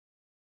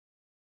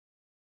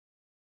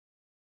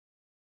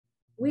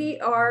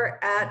We are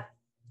at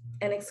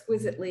an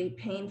exquisitely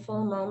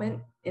painful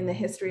moment in the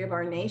history of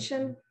our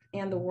nation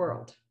and the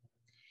world.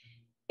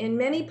 In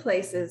many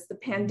places, the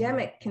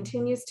pandemic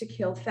continues to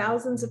kill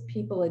thousands of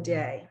people a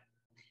day,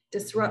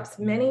 disrupts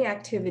many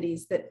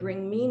activities that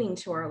bring meaning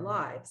to our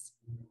lives,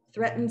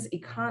 threatens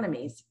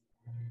economies,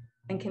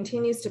 and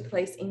continues to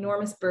place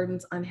enormous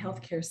burdens on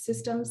healthcare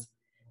systems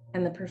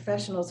and the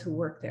professionals who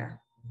work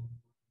there.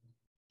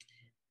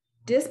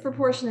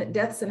 Disproportionate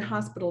deaths and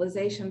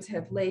hospitalizations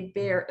have laid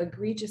bare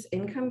egregious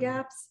income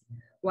gaps,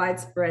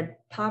 widespread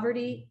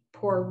poverty,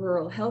 poor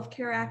rural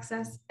healthcare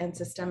access, and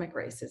systemic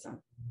racism.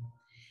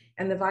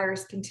 And the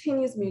virus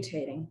continues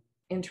mutating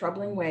in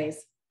troubling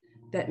ways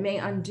that may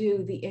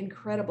undo the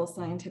incredible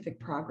scientific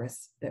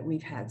progress that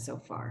we've had so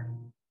far.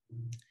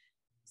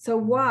 So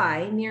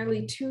why,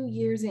 nearly 2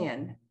 years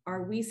in,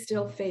 are we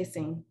still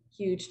facing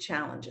huge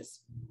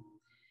challenges?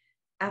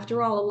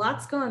 After all, a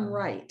lot's gone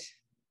right.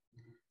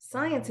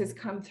 Science has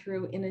come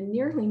through in a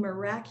nearly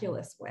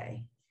miraculous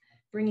way,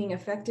 bringing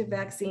effective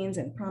vaccines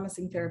and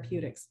promising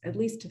therapeutics, at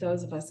least to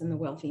those of us in the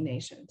wealthy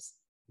nations.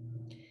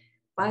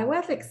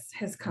 Bioethics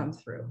has come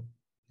through.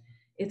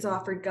 It's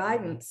offered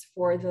guidance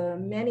for the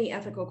many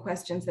ethical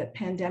questions that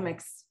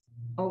pandemics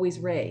always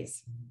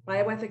raise.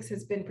 Bioethics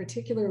has been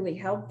particularly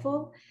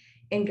helpful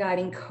in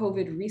guiding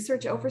COVID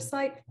research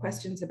oversight,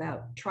 questions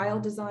about trial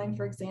design,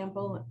 for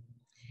example,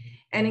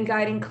 and in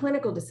guiding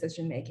clinical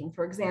decision-making,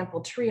 for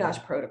example,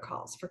 triage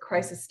protocols for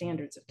crisis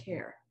standards of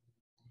care.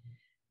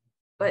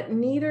 But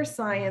neither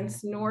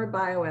science nor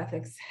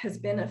bioethics has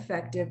been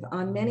effective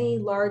on many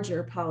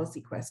larger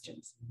policy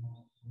questions,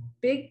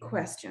 big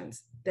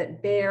questions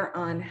that bear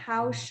on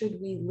how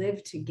should we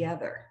live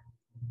together?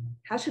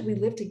 How should we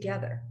live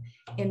together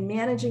in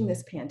managing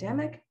this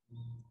pandemic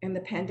and the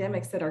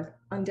pandemics that are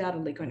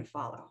undoubtedly going to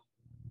follow?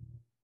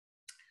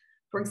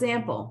 For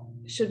example,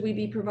 should we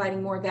be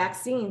providing more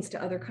vaccines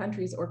to other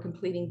countries or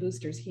completing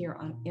boosters here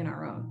in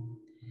our own?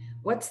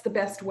 What's the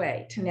best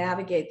way to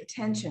navigate the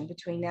tension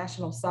between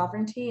national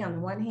sovereignty on the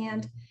one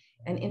hand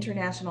and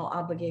international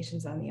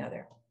obligations on the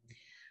other?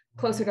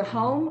 Closer to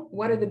home,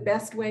 what are the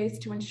best ways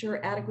to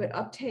ensure adequate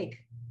uptake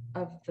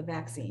of the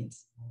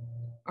vaccines?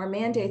 Are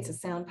mandates a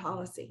sound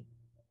policy?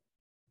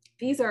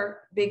 These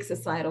are big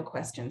societal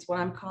questions, what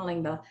I'm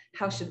calling the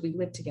how should we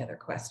live together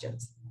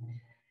questions.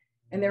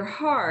 And they're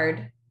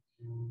hard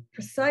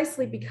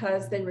precisely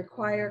because they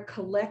require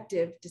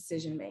collective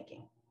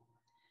decision-making.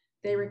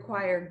 They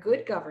require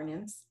good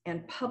governance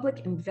and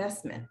public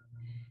investment,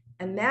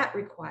 and that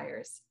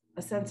requires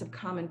a sense of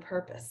common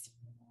purpose,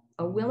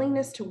 a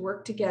willingness to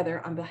work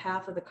together on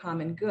behalf of the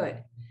common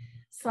good,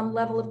 some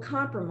level of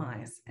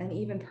compromise, and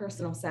even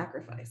personal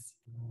sacrifice.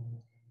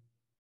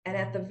 And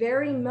at the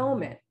very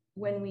moment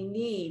when we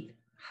need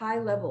high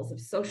levels of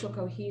social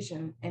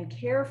cohesion and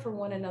care for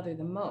one another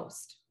the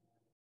most,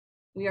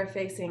 we are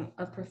facing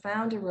a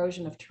profound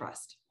erosion of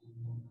trust.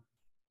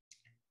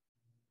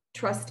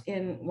 Trust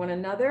in one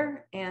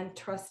another and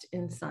trust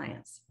in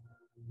science.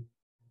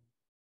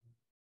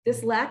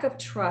 This lack of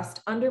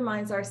trust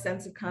undermines our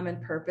sense of common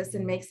purpose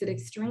and makes it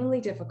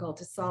extremely difficult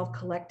to solve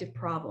collective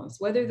problems,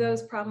 whether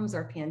those problems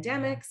are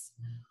pandemics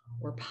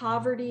or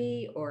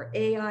poverty or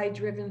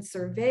AI-driven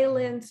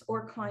surveillance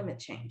or climate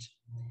change.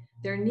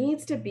 There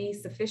needs to be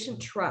sufficient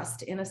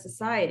trust in a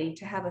society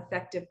to have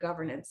effective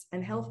governance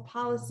and health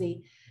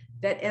policy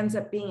that ends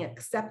up being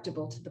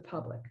acceptable to the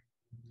public.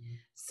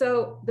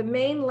 So the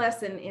main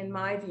lesson, in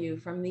my view,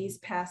 from these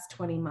past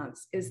 20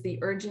 months is the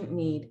urgent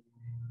need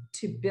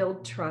to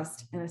build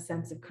trust and a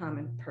sense of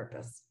common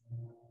purpose.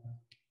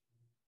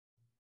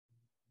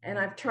 And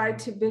I've tried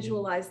to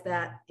visualize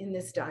that in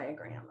this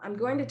diagram. I'm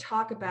going to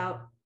talk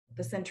about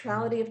the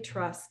centrality of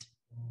trust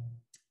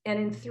and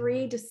in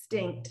 3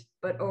 distinct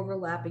but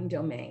overlapping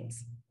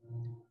domains.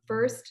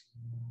 First,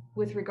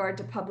 with regard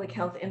to public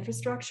health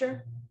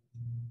infrastructure.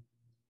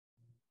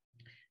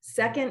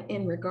 Second,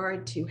 in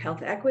regard to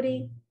health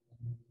equity.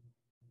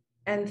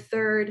 And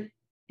third,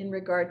 in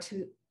regard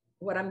to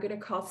what I'm going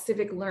to call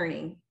civic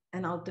learning,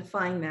 and I'll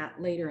define that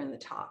later in the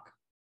talk.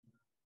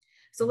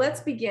 So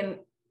let's begin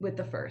with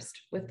the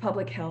first, with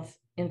public health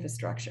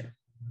infrastructure.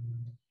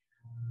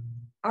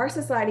 Our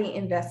society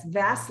invests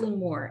vastly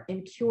more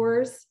in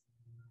cures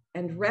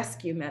and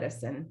rescue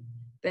medicine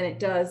than it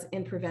does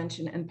in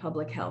prevention and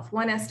public health.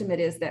 One estimate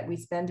is that we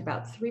spend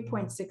about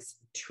 3.6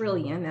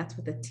 trillion, that's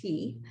with a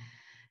T,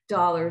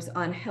 dollars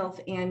on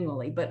health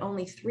annually, but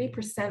only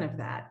 3% of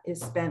that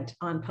is spent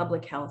on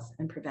public health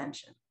and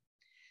prevention.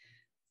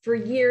 For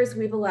years,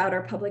 we've allowed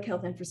our public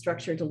health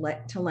infrastructure to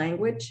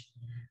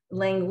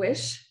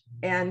languish,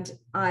 and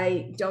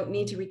I don't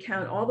need to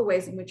recount all the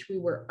ways in which we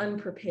were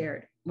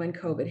unprepared when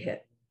COVID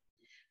hit.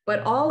 But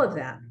all of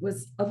that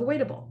was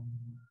avoidable.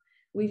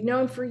 We've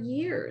known for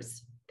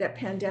years that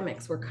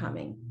pandemics were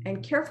coming,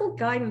 and careful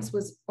guidance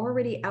was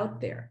already out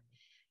there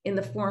in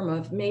the form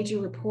of major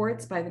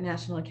reports by the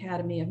National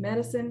Academy of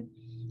Medicine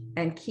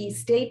and key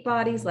state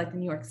bodies like the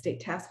New York State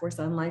Task Force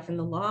on Life and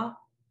the Law.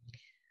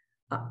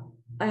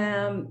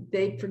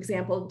 They, for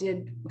example,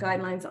 did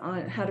guidelines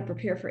on how to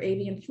prepare for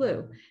avian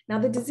flu. Now,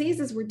 the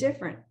diseases were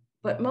different,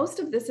 But most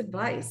of this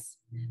advice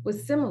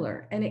was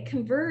similar, and it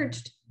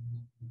converged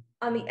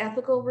on the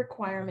ethical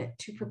requirement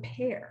to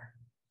prepare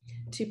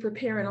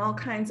in all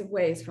kinds of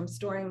ways, from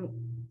storing,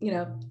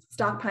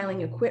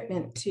 stockpiling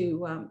equipment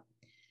to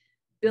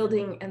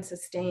building and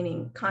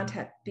sustaining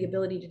the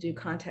ability to do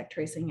contact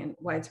tracing and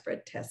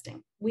widespread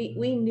testing.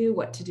 We knew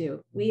what to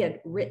do. We had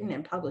written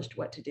and published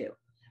what to do,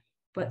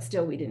 but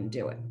still we didn't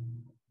do it.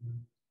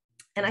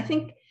 And I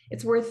think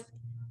it's worth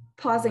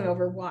pausing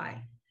over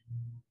why.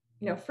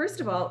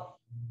 First of all,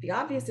 the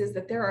obvious is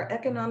that there are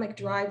economic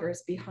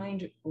drivers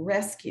behind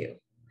rescue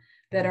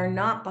that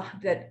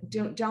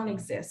don't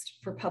exist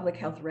for public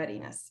health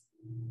readiness.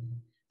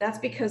 That's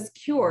because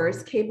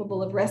cures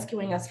capable of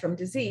rescuing us from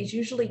disease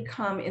usually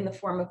come in the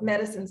form of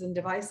medicines and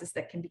devices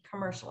that can be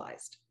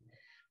commercialized.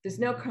 There's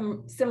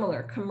no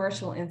similar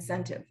commercial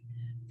incentive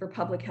for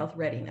public health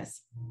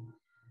readiness.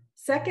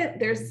 Second,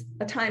 there's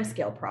a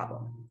timescale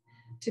problem.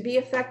 To be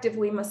effective,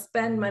 we must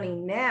spend money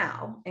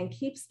now and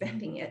keep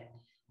spending it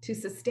to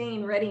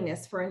sustain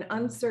readiness for an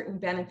uncertain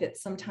benefit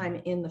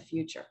sometime in the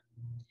future.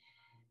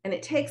 And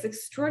it takes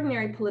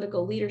extraordinary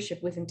political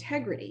leadership with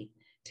integrity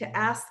to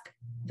ask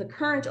the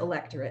current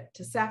electorate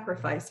to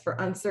sacrifice for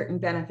uncertain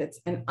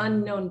benefits and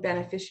unknown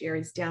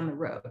beneficiaries down the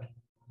road.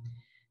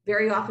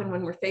 Very often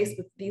when we're faced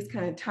with these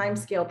kind of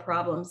timescale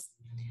problems,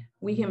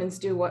 we humans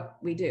do what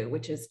we do,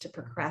 which is to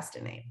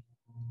procrastinate.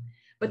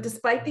 But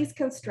despite these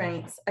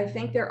constraints, I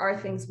think there are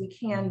things we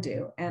can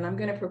do. And I'm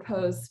going to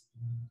propose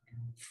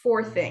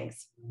 4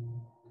 things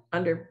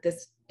under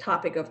this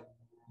topic of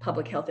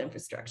public health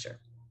infrastructure.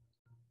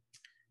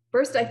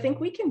 First, I think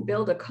we can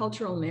build a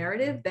cultural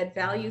narrative that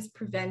values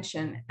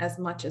prevention as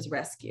much as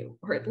rescue,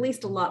 or at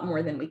least a lot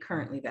more than we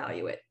currently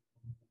value it.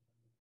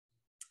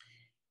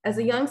 As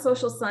a young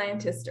social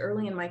scientist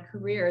early in my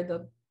career,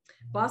 the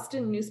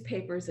Boston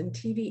newspapers and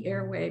TV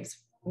airwaves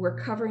were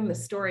covering the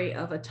story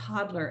of a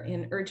toddler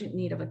in urgent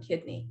need of a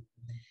kidney.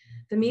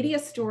 The media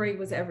story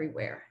was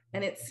everywhere,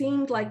 and it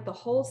seemed like the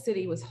whole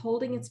city was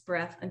holding its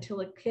breath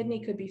until a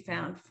kidney could be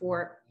found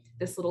for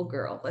this little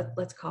girl.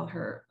 Let's call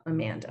her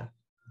Amanda.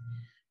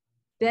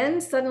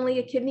 Then suddenly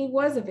a kidney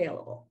was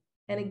available.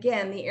 And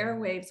again, the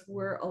airwaves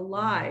were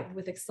alive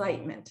with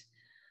excitement,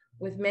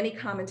 with many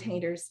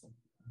commentators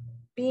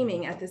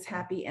beaming at this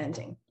happy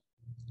ending.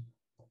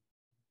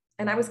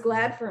 And I was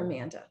glad for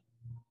Amanda,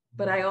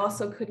 but I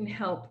also couldn't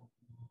help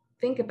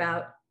think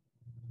about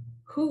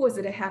who was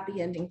it a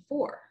happy ending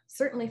for?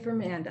 Certainly for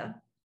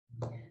Amanda.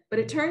 But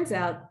it turns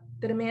out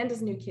that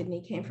Amanda's new kidney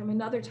came from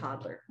another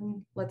toddler,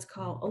 let's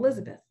call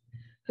Elizabeth,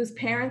 whose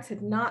parents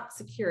had not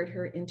secured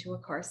her into a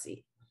car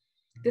seat.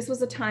 This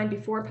was a time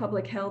before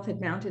public health had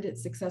mounted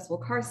its successful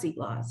car seat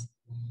laws.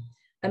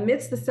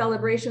 Amidst the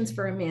celebrations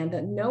for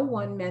Amanda, no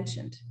one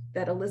mentioned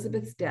that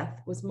Elizabeth's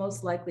death was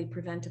most likely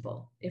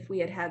preventable if we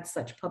had had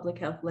such public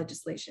health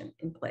legislation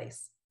in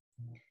place.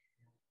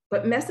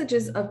 But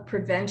messages of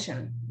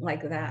prevention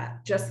like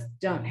that just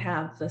don't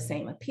have the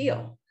same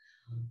appeal.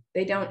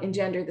 They don't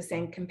engender the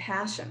same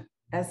compassion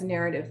as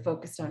narrative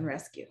focused on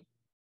rescue.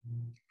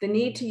 The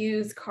need to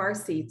use car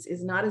seats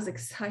is not as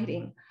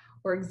exciting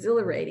or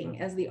exhilarating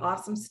as the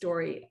awesome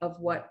story of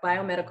what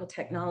biomedical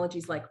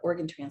technologies like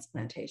organ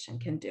transplantation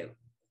can do.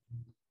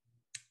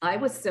 I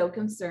was so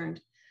concerned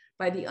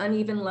by the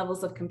uneven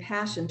levels of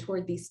compassion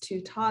toward these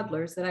 2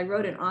 toddlers that I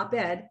wrote an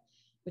op-ed,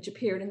 which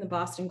appeared in the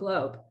Boston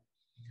Globe.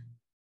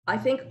 I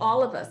think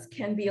all of us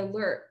can be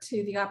alert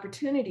to the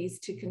opportunities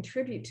to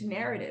contribute to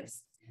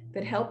narratives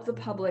that help the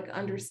public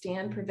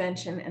understand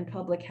prevention and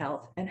public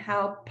health, and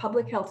how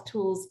public health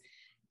tools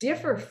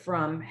differ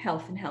from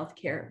health and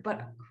healthcare,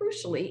 but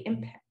crucially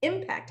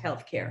impact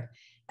healthcare,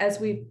 as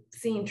we've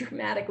seen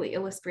dramatically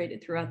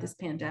illustrated throughout this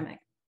pandemic.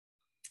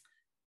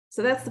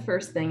 So that's the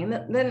first thing.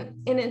 And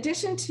then in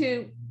addition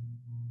to,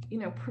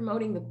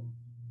 promoting the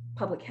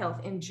public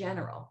health in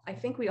general, I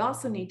think we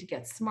also need to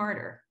get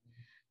smarter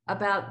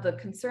about the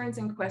concerns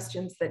and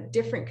questions that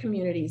different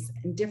communities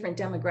and different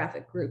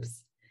demographic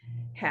groups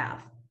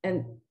have,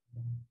 and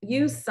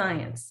use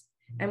science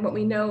and what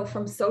we know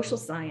from social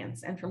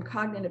science and from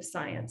cognitive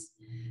science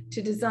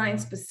to design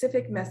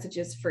specific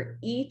messages for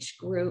each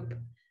group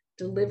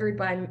delivered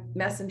by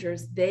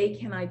messengers they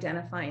can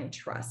identify and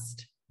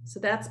trust. So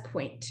that's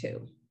point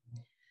 2.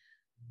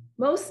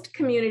 Most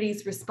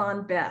communities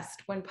respond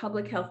best when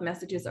public health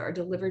messages are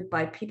delivered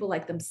by people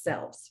like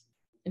themselves.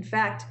 In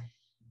fact,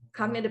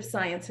 cognitive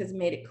science has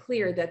made it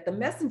clear that the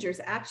messenger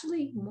is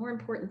actually more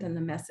important than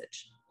the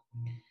message.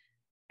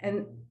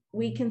 And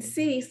we can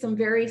see some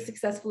very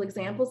successful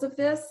examples of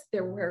this.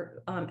 There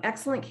were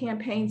excellent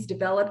campaigns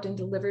developed and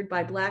delivered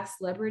by Black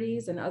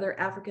celebrities and other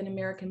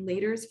African-American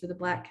leaders for the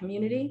Black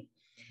community.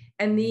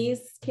 And these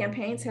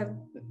campaigns have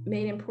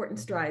made important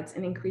strides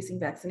in increasing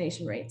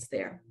vaccination rates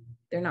there.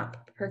 They're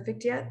not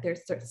perfect yet.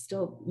 There's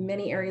still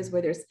many areas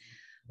where there's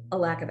a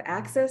lack of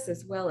access,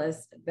 as well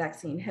as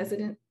vaccine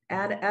hesitant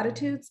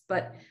attitudes,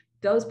 but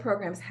those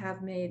programs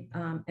have made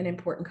an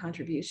important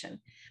contribution.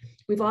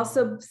 We've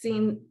also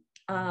seen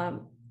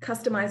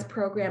customized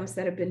programs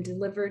that have been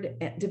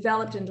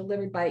developed and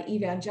delivered by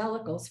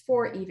evangelicals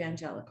for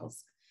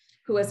evangelicals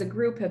who as a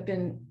group have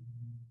been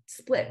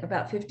split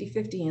about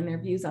 50-50 in their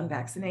views on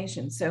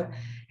vaccination. So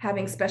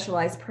having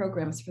specialized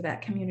programs for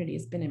that community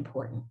has been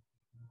important.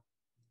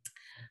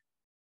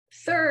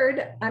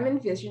 Third, I'm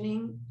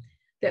envisioning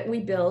that we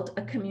build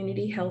a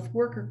community health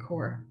worker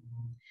corps.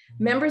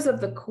 Members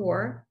of the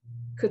corps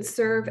could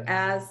serve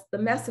as the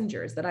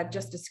messengers that I've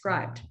just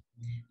described.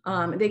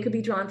 They could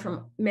be drawn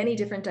from many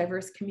different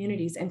diverse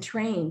communities and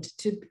trained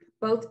to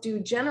both do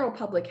general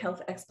public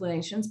health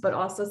explanations, but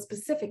also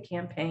specific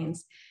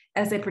campaigns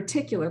as a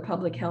particular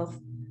public health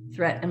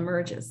threat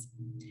emerges.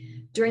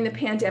 During the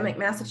pandemic,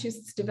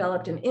 Massachusetts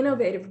developed an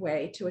innovative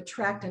way to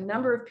attract a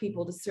number of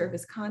people to serve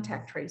as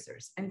contact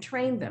tracers and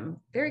train them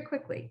very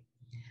quickly.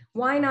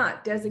 Why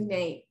not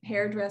designate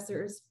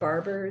hairdressers,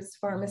 barbers,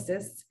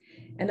 pharmacists,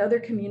 and other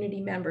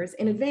community members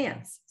in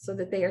advance so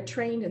that they are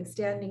trained and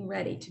standing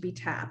ready to be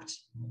tapped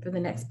for the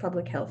next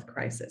public health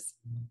crisis?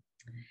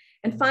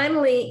 And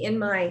finally, in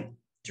my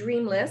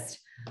dream list,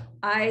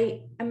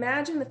 I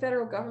imagine the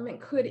federal government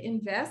could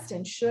invest,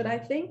 and should, I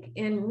think,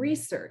 in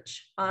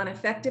research on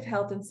effective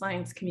health and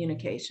science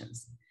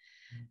communications.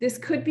 This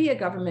could be a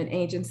government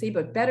agency,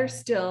 but better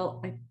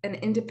still, an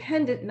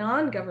independent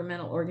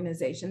non-governmental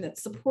organization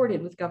that's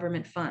supported with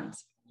government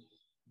funds.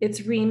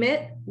 Its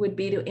remit would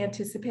be to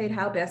anticipate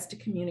how best to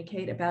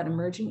communicate about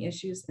emerging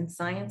issues in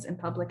science and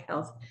public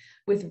health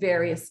with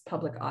various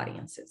public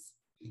audiences.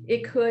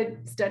 It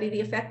could study the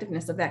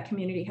effectiveness of that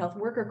community health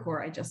worker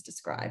corps I just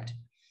described.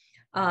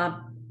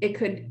 It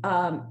could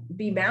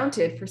be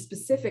mounted for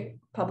specific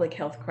public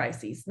health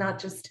crises, not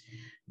just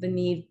the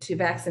need to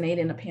vaccinate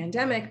in a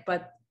pandemic,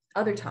 but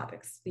other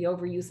topics, the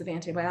overuse of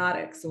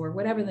antibiotics or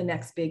whatever the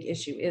next big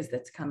issue is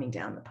that's coming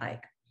down the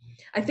pike.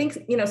 I think,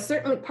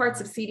 certainly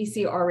parts of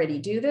CDC already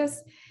do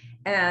this,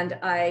 and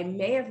I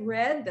may have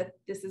read that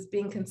this is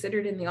being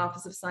considered in the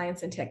Office of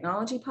Science and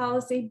Technology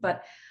Policy,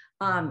 but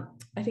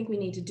I think we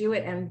need to do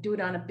it and do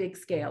it on a big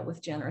scale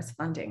with generous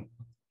funding.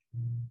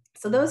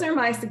 So those are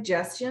my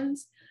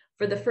suggestions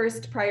for the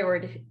first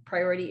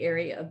priority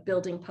area of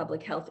building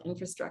public health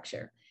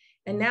infrastructure.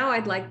 And now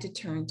I'd like to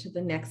turn to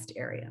the next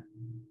area,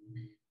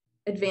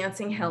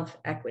 advancing health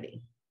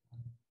equity.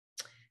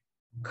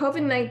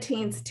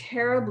 COVID-19's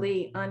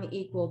terribly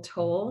unequal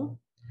toll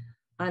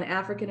on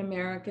African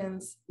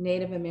Americans,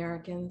 Native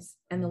Americans,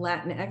 and the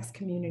Latinx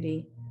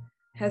community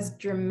has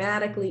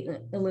dramatically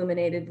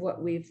illuminated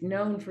what we've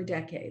known for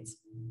decades.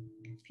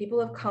 People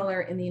of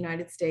color in the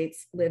United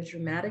States live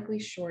dramatically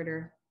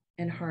shorter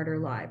and harder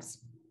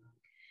lives.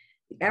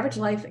 The average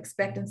life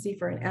expectancy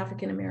for an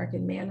African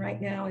American man right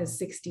now is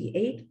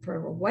 68. For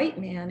a white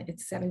man,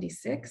 it's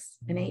 76,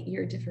 an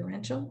 8-year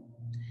differential.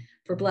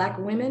 For Black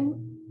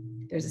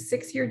women, there's a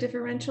 6-year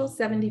differential,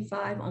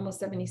 75, almost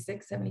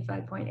 76,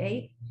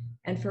 75.8.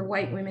 And for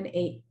white women,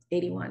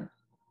 81.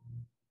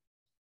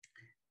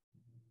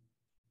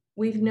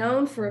 We've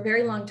known for a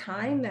very long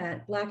time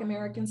that Black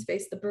Americans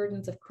face the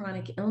burdens of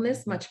chronic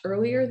illness much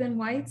earlier than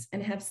whites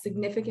and have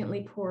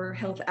significantly poorer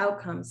health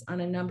outcomes on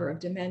a number of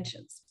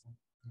dimensions.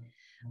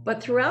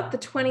 But throughout the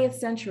 20th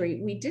century,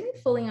 we didn't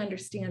fully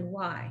understand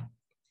why.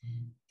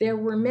 There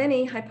were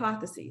many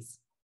hypotheses.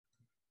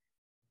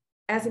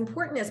 As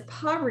important as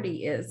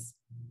poverty is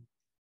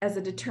as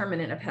a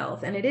determinant of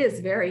health, and it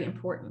is very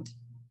important,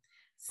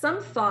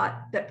 some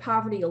thought that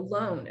poverty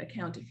alone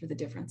accounted for the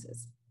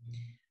differences.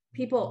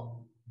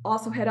 People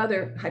also had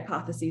other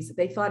hypotheses.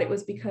 They thought it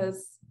was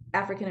because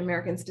African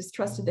Americans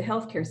distrusted the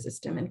healthcare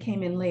system and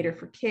came in later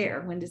for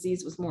care when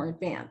disease was more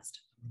advanced.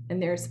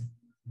 And there's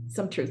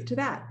some truth to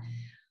that.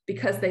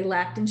 Because they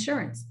lacked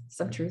insurance,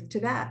 some truth to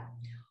that.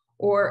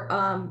 Or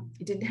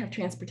didn't have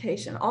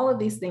transportation. All of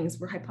these things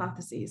were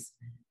hypotheses.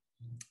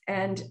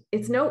 And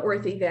it's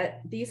noteworthy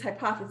that these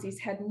hypotheses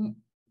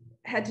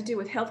had to do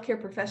with healthcare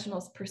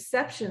professionals'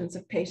 perceptions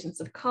of patients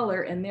of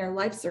color and their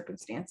life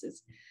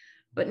circumstances,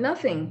 but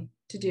nothing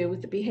to do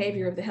with the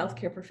behavior of the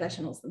healthcare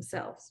professionals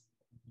themselves.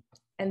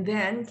 And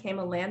then came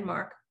a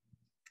landmark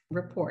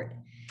report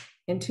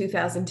in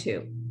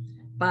 2002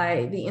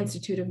 by the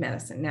Institute of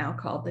Medicine, now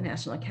called the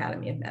National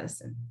Academy of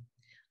Medicine,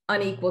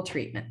 unequal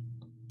treatment.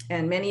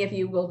 And many of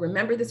you will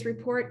remember this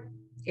report.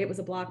 It was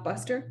a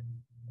blockbuster.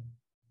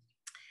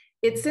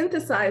 It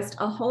synthesized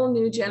a whole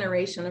new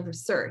generation of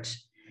research.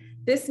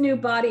 This new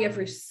body of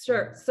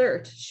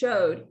research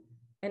showed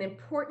an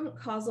important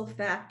causal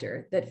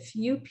factor that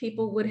few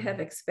people would have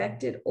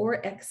expected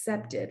or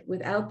accepted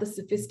without the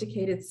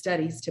sophisticated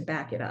studies to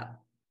back it up.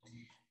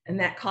 And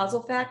that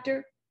causal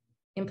factor,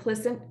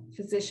 implicit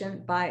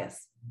physician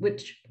bias,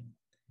 which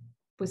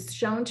was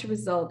shown to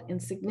result in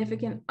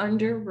significant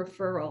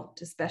under-referral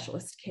to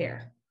specialist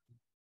care.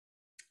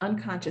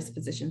 Unconscious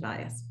physician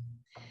bias.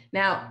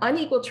 Now,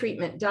 unequal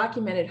treatment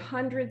documented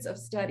hundreds of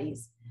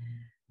studies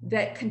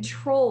that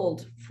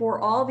controlled for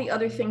all the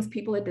other things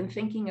people had been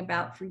thinking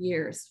about for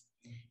years.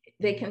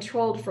 They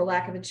controlled for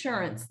lack of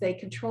insurance, they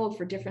controlled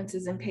for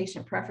differences in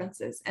patient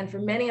preferences, and for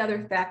many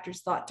other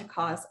factors thought to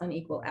cause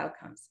unequal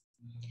outcomes.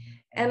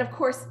 And of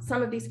course,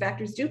 some of these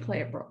factors do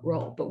play a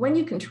role, but when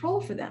you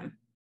control for them,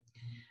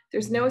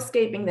 There's no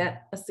escaping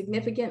that a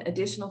significant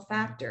additional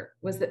factor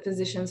was that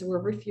physicians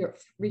were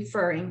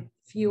referring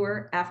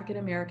fewer African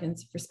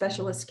Americans for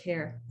specialist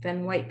care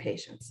than white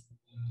patients.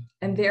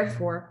 And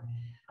therefore,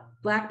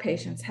 Black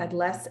patients had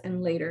less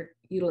and later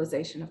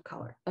utilization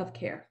of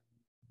care.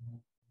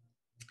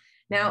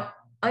 Now,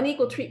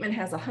 Unequal Treatment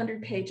has a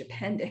 100-page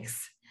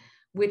appendix,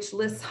 which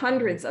lists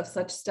hundreds of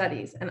such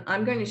studies. And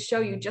I'm going to show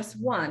you just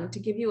one to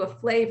give you a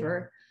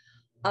flavor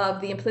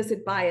of the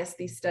implicit bias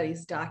these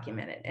studies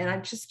documented. And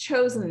I've just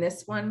chosen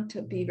this one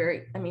to be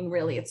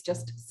really, it's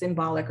just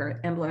symbolic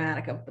or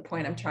emblematic of the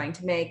point I'm trying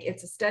to make.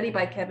 It's a study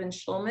by Kevin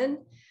Schulman,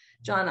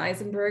 John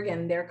Eisenberg,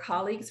 and their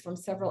colleagues from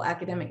several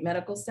academic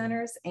medical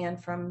centers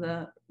and from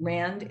the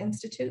Rand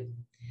Institute.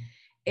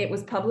 It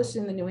was published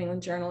in the New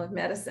England Journal of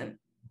Medicine,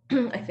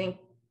 I think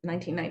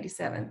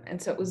 1997.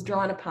 And so it was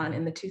drawn upon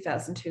in the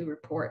 2002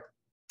 report.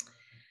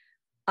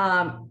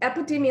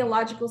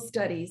 Epidemiological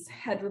studies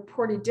had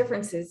reported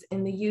differences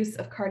in the use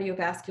of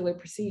cardiovascular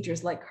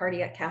procedures like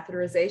cardiac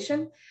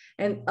catheterization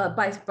and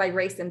by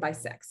race and by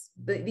sex.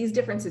 These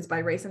differences by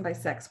race and by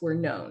sex were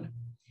known.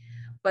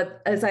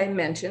 But as I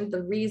mentioned,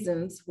 the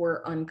reasons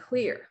were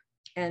unclear.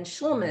 And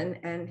Schulman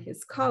and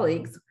his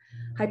colleagues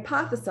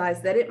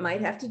hypothesized that it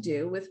might have to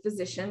do with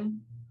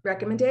physician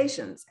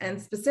recommendations,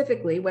 and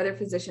specifically whether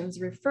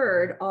physicians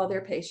referred all their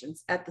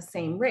patients at the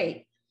same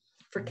rate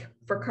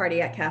for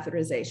cardiac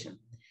catheterization.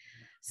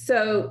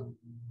 So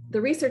the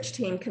research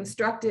team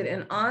constructed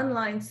an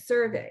online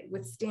survey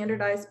with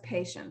standardized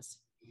patients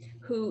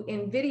who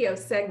in video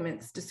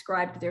segments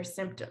described their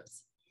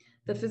symptoms.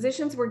 The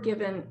physicians were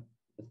given,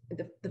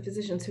 the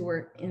physicians who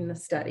were in the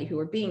study, who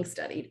were being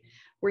studied,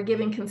 were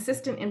given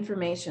consistent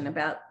information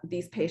about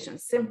these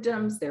patients'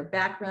 symptoms, their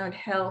background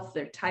health,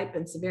 their type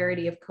and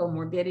severity of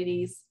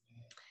comorbidities.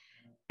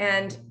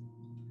 And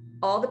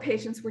all the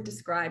patients were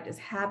described as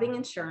having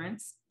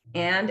insurance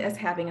and as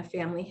having a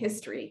family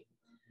history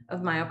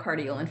of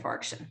myocardial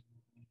infarction.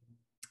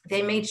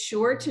 They made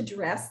sure to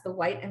dress the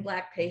white and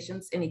Black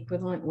patients in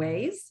equivalent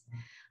ways.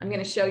 I'm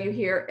going to show you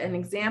here an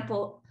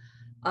example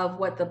of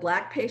what the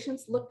Black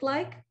patients looked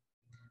like.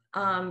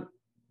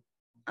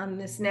 On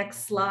this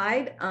next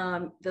slide,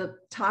 the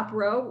top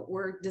row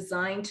were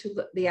designed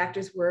to, the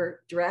actors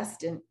were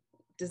dressed and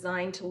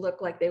designed to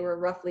look like they were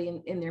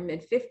roughly in their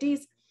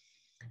mid-50s.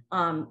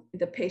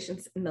 The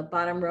patients in the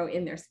bottom row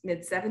in their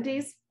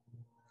mid-70s.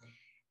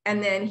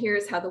 And then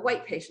here's how the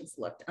white patients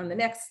looked on the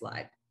next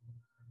slide.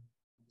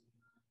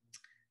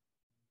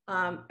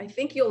 I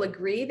think you'll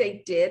agree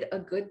they did a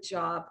good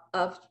job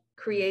of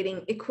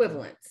creating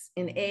equivalence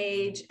in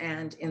age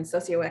and in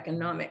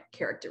socioeconomic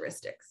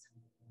characteristics.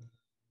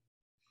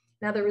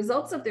 Now the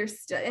results of their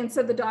study, and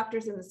so the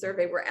doctors in the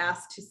survey were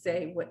asked to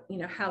say what,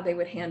 how they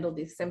would handle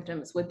these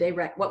symptoms. What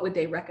would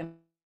they recommend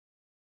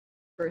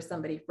for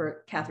somebody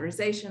for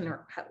catheterization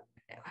or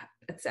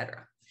et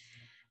cetera.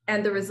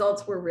 And the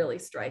results were really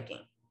striking.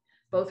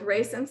 Both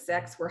race and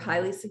sex were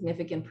highly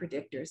significant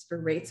predictors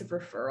for rates of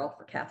referral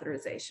for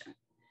catheterization.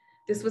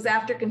 This was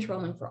after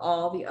controlling for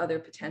all the other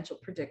potential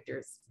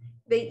predictors.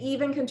 They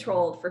even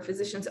controlled for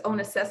physicians' own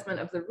assessment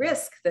of the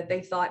risk that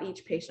they thought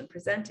each patient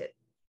presented.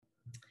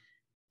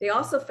 They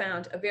also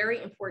found a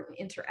very important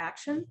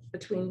interaction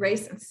between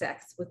race and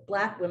sex, with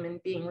Black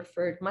women being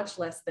referred much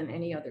less than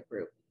any other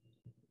group.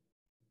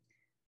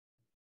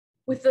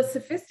 With the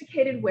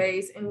sophisticated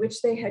ways in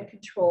which they had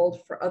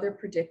controlled for other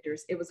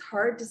predictors, it was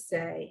hard to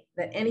say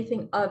that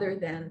anything other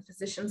than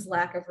physicians'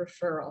 lack of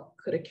referral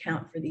could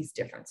account for these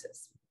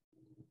differences.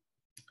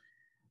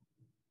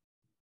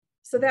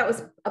 So that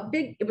was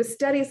it was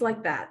studies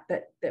like that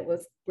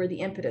were the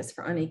impetus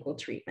for unequal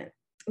treatment.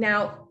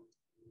 Now,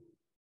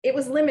 it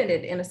was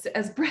limited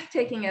as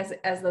breathtaking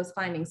as those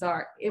findings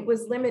are, it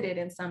was limited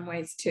in some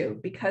ways too,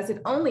 because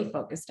it only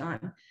focused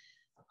on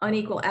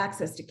unequal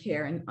access to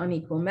care and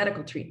unequal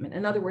medical treatment.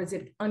 In other words,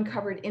 it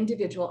uncovered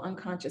individual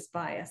unconscious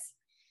bias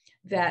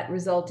that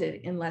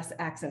resulted in less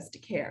access to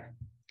care.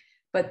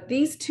 But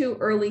these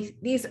early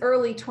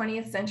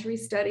 20th century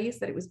studies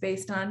that it was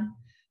based on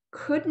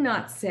could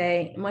not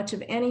say much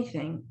of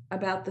anything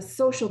about the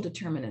social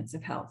determinants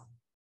of health,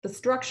 the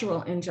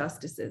structural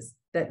injustices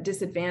that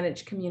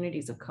disadvantage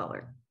communities of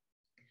color.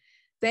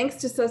 Thanks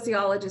to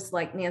sociologists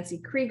like Nancy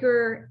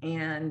Krieger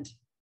and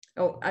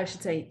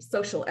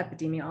social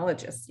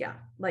epidemiologists,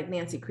 like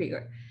Nancy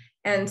Krieger,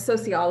 and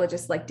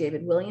sociologists like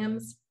David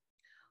Williams,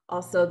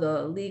 also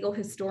the legal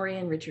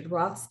historian Richard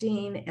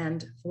Rothstein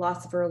and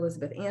philosopher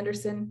Elizabeth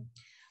Anderson,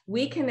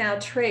 we can now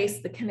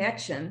trace the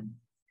connection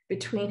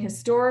between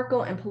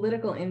historical and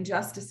political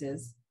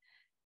injustices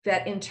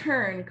that in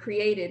turn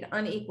created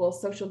unequal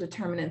social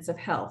determinants of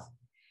health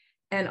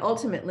and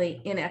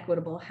ultimately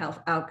inequitable health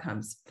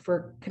outcomes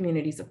for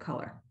communities of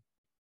color.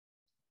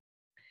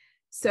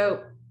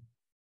 So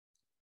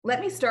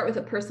let me start with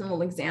a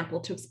personal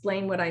example to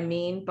explain what I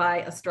mean by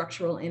a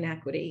structural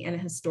inequity and a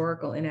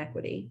historical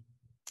inequity.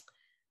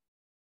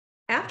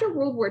 After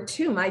World War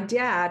II, my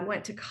dad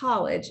went to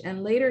college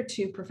and later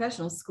to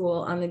professional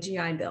school on the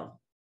GI Bill.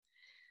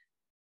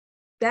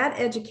 That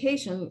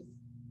education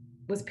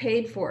was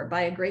paid for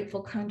by a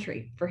grateful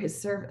country for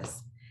his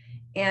service.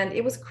 And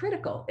it was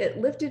critical. It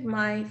lifted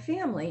my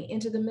family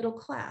into the middle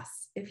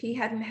class. If he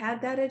hadn't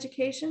had that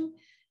education,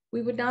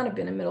 we would not have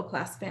been a middle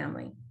class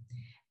family.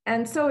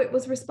 And so it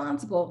was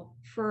responsible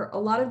for a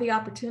lot of the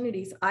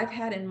opportunities I've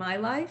had in my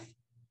life,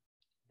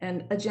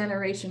 and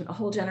a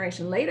whole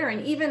generation later,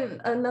 and even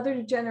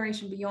another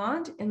generation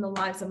beyond in the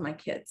lives of my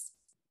kids.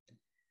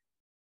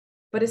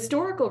 But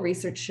historical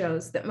research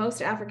shows that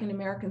most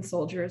African-American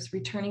soldiers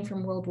returning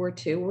from World War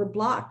II were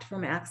blocked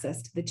from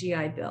access to the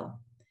GI Bill,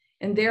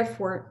 and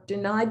therefore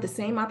denied the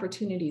same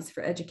opportunities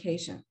for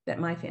education that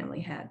my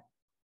family had.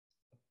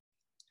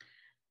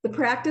 The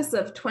practice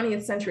of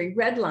 20th century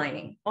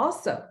redlining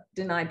also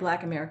denied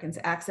Black Americans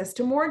access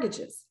to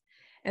mortgages,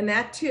 and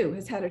that too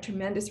has had a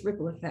tremendous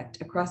ripple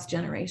effect across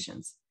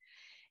generations.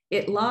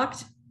 It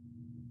locked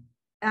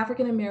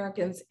African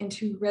Americans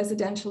into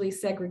residentially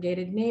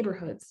segregated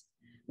neighborhoods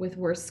with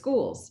worse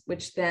schools,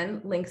 which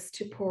then links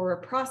to poorer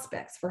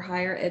prospects for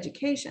higher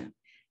education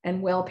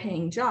and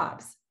well-paying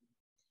jobs.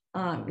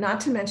 Not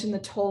to mention the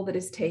toll that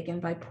is taken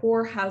by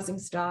poor housing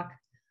stock,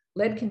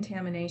 lead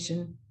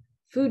contamination,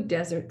 food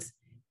deserts,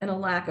 and a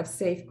lack of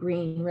safe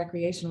green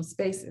recreational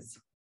spaces.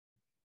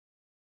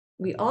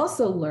 We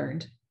also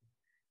learned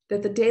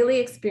that the daily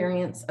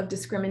experience of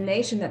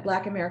discrimination that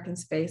Black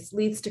Americans face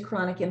leads to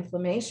chronic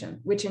inflammation,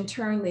 which in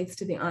turn leads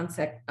to the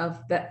onset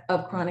of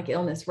chronic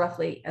illness,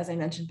 roughly, as I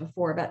mentioned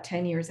before, about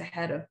 10 years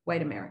ahead of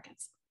white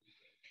Americans.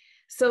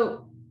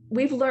 So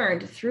we've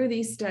learned through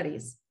these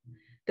studies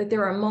that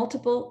there are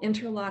multiple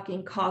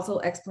interlocking causal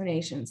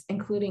explanations,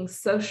 including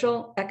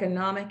social,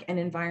 economic, and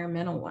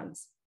environmental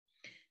ones,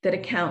 that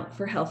account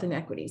for health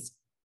inequities.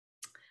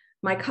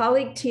 My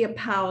colleague, Tia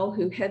Powell,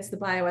 who heads the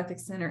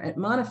Bioethics Center at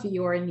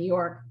Montefiore in New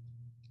York,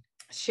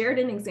 shared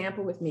an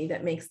example with me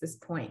that makes this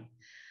point.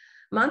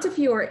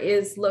 Montefiore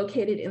is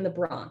located in the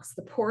Bronx,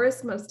 the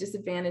poorest, most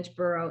disadvantaged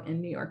borough in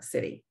New York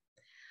City.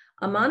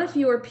 A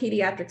Montefiore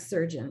pediatric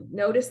surgeon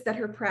noticed that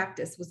her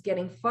practice was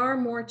getting far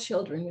more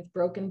children with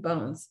broken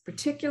bones,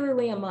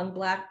 particularly among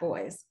Black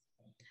boys,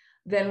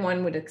 than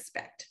one would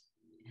expect.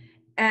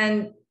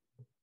 And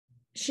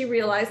she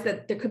realized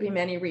that there could be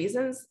many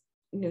reasons: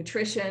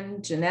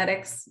 nutrition,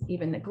 genetics,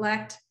 even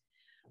neglect.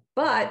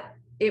 But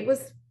it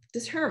was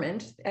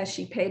determined, as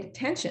she paid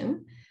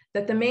attention,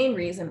 that the main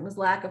reason was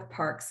lack of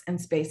parks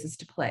and spaces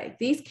to play.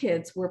 These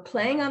kids were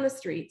playing on the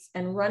streets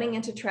and running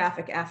into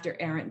traffic after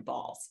errant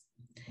balls.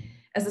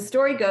 As the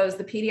story goes,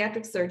 the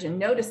pediatric surgeon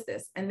noticed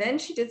this, and then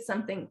she did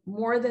something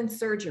more than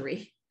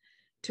surgery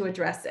to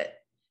address it.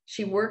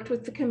 She worked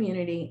with the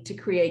community to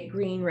create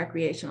green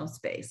recreational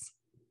space.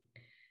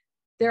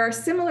 There are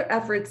similar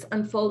efforts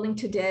unfolding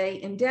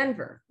today in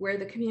Denver, where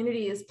the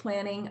community is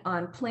planning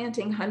on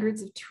planting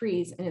hundreds of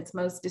trees in its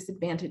most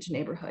disadvantaged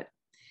neighborhood.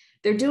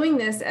 They're doing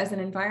this as an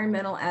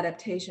environmental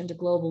adaptation to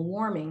global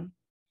warming,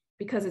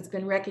 because it's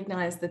been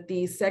recognized that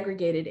these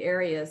segregated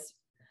areas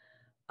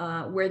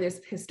where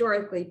there's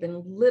historically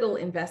been little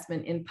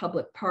investment in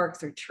public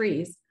parks or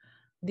trees,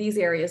 these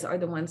areas are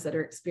the ones that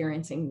are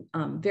experiencing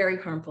very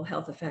harmful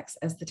health effects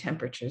as the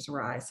temperatures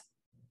rise.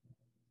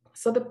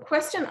 So the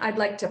question I'd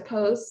like to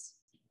pose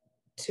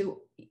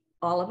to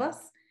all of us,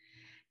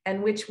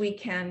 and which we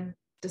can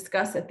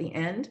discuss at the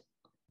end,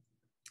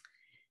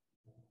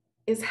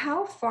 is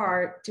how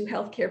far do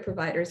healthcare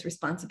providers'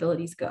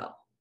 responsibilities go?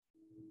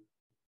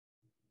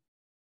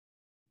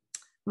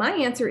 My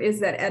answer is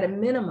that at a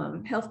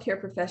minimum, healthcare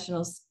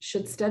professionals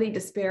should study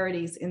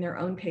disparities in their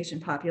own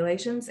patient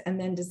populations and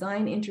then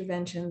design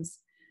interventions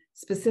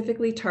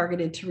specifically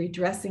targeted to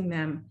redressing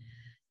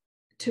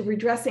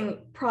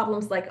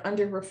problems like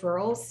under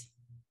referrals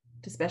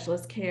to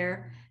specialist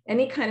care,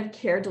 any kind of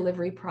care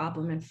delivery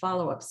problem, and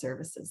follow-up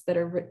services that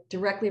are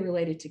directly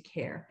related to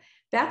care.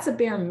 That's a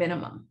bare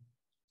minimum.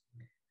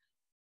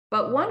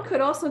 But one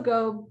could also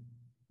go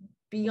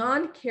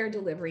beyond care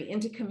delivery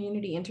into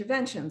community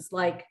interventions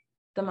like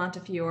the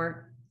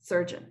Montefiore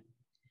surgeon.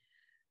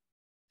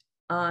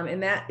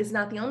 And that is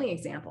not the only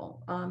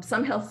example.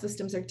 Some health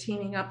systems are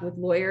teaming up with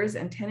lawyers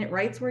and tenant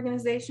rights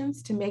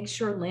organizations to make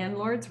sure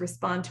landlords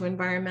respond to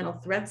environmental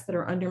threats that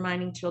are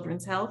undermining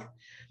children's health.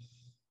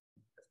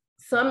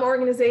 Some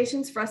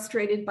organizations,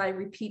 frustrated by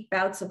repeat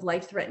bouts of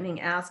life-threatening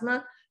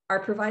asthma, are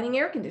providing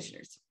air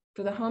conditioners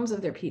for the homes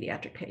of their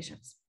pediatric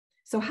patients.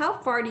 So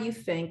how far do you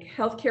think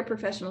healthcare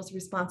professionals'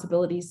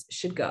 responsibilities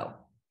should go?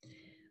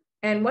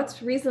 And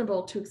what's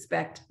reasonable to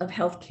expect of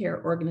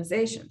healthcare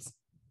organizations?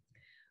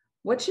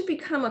 What should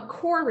become a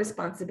core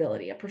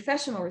responsibility, a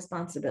professional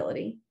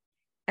responsibility?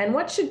 And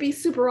what should be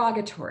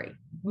supererogatory,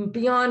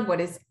 beyond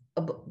what is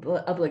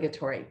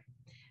obligatory?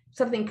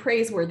 Something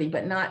praiseworthy,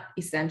 but not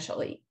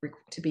essentially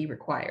to be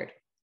required.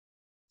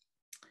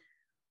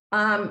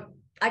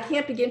 I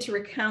can't begin to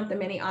recount the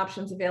many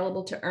options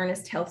available to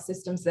earnest health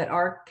systems that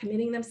are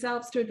committing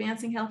themselves to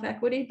advancing health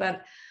equity,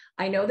 but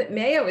I know that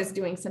Mayo is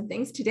doing some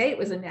things. Today it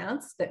was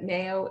announced that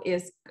Mayo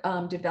is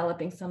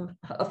developing some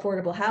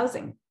affordable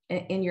housing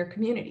in your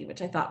community,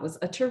 which I thought was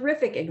a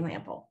terrific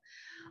example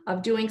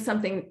of doing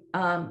something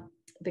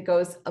that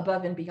goes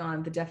above and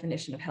beyond the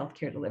definition of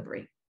healthcare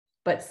delivery,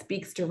 but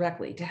speaks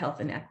directly to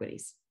health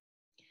inequities.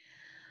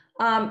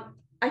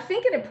 I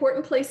think an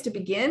important place to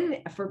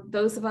begin for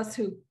those of us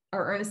who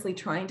are earnestly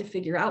trying to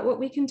figure out what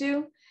we can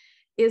do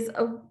is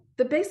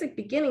the basic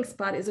beginning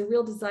spot is a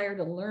real desire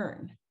to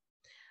learn.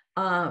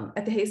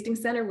 At the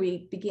Hastings Center,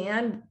 we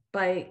began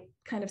by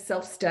kind of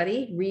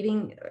self-study,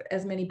 reading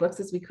as many books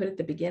as we could at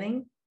the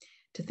beginning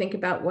to think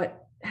about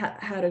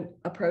how to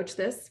approach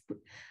this.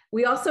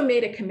 We also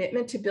made a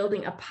commitment to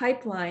building a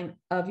pipeline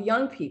of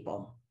young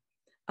people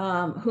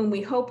whom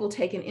we hope will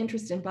take an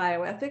interest in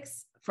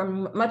bioethics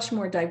from much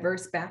more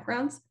diverse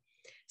backgrounds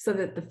so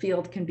that the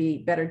field can be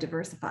better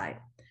diversified.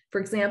 For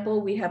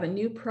example, we have a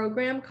new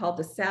program called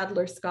the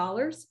Sadler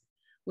Scholars,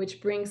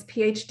 which brings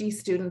PhD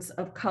students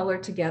of color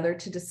together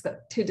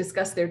to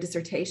discuss their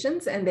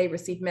dissertations, and they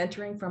receive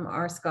mentoring from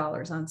our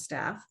scholars on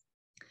staff.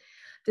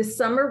 This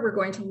summer, we're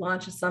going to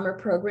launch a summer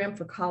program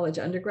for college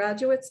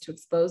undergraduates to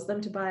expose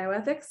them to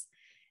bioethics,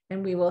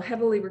 and we will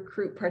heavily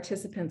recruit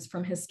participants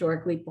from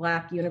historically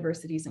Black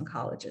universities and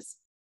colleges.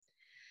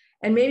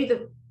 And maybe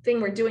the thing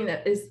we're doing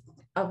that is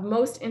of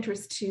most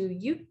interest to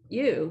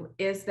you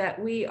is that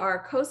we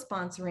are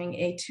co-sponsoring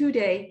a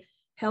 2-day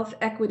health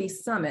equity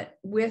summit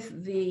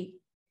with the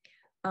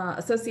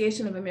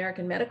Association of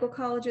American Medical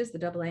Colleges, the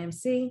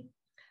AAMC,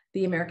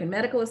 the American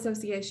Medical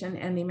Association,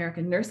 and the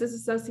American Nurses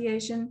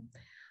Association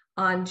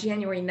on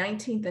January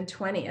 19th and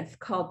 20th,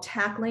 called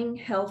Tackling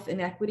Health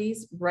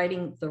Inequities,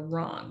 Righting the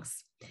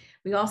Wrongs.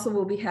 We also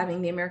will be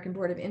having the American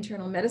Board of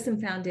Internal Medicine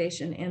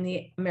Foundation and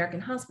the American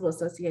Hospital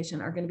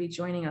Association are going to be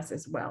joining us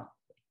as well.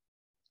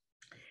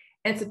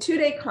 And it's a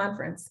 2-day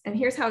conference, and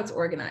here's how it's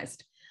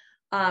organized.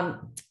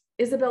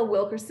 Isabel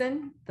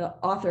Wilkerson, the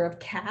author of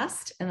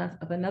Caste and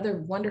of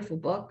another wonderful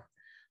book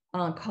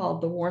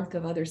called The Warmth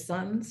of Other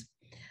Suns,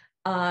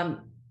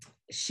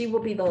 she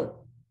will be the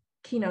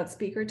keynote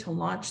speaker to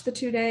launch the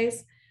 2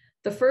 days.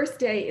 The first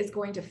day is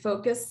going to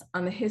focus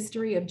on the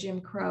history of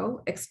Jim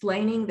Crow,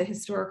 explaining the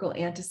historical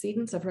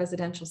antecedents of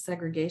residential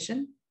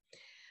segregation.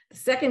 The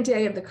second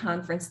day of the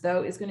conference,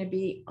 though, is going to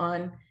be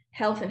on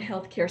health and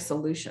healthcare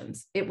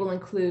solutions. It will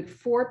include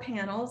 4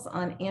 panels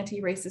on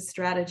anti-racist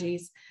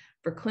strategies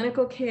for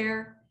clinical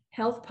care,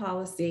 health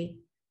policy,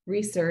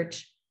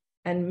 research,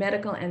 and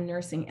medical and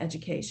nursing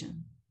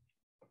education.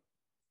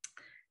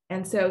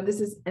 And so this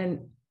is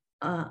an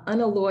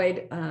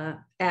unalloyed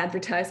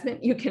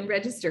advertisement. You can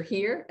register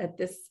here at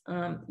this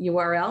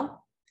URL,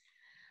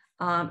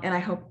 and I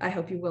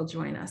hope you will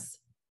join us.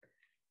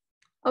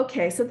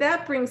 Okay, so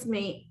that brings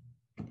me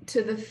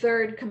to the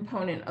third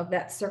component of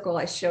that circle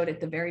I showed at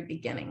the very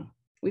beginning.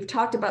 We've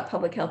talked about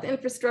public health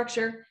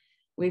infrastructure.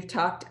 We've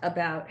talked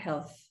about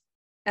health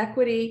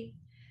equity.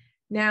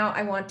 Now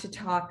I want to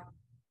talk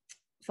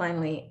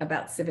finally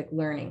about civic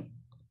learning.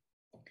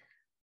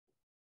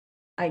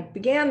 I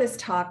began this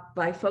talk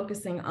by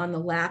focusing on the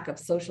lack of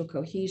social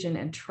cohesion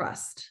and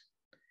trust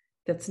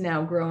that's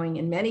now growing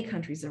in many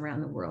countries around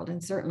the world,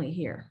 and certainly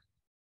here.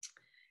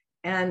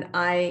 And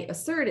I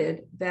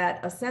asserted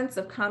that a sense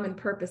of common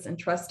purpose and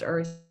trust are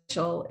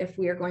essential if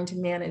we are going to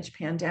manage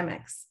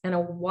pandemics and a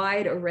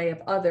wide array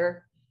of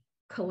other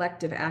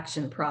collective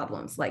action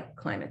problems like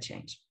climate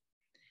change.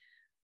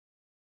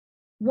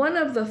 One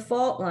of the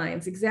fault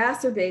lines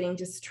exacerbating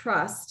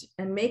distrust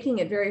and making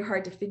it very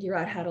hard to figure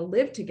out how to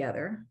live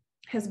together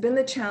has been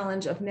the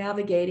challenge of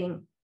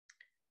navigating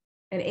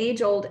an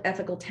age-old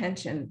ethical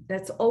tension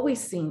that's always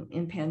seen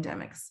in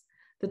pandemics,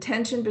 the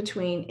tension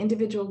between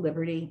individual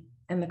liberty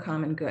and the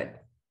common good.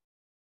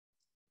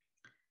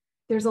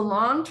 There's a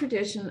long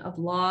tradition of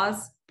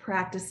laws,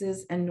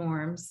 practices, and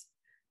norms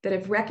that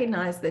have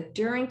recognized that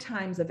during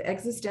times of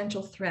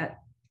existential threat,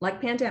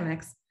 like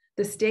pandemics,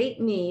 the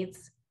state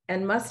needs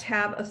and must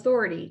have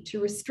authority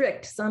to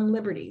restrict some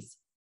liberties,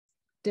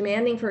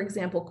 demanding, for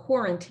example,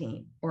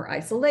 quarantine or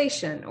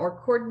isolation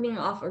or cordoning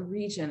off a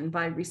region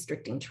by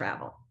restricting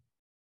travel.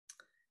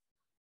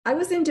 I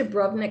was in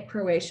Dubrovnik,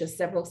 Croatia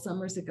several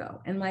summers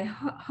ago, and my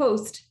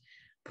host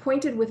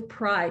pointed with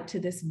pride to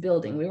this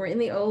building. We were in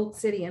the old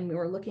city and we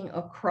were looking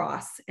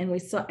across, and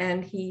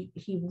he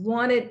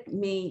wanted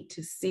me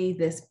to see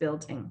this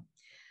building,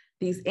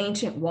 these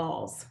ancient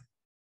walls.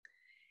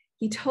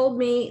 He told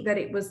me that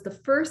it was the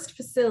first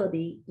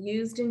facility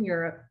used in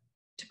Europe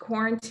to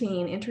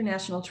quarantine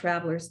international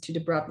travelers to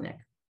Dubrovnik,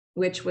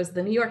 which was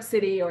the New York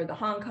City or the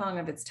Hong Kong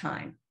of its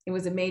time. It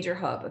was a major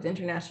hub of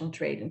international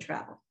trade and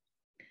travel.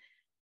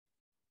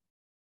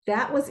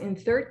 That was in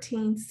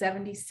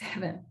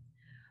 1377,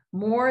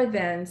 more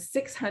than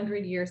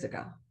 600 years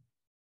ago.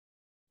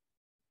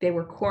 They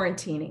were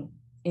quarantining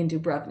in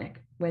Dubrovnik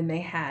when they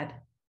had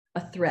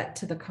a threat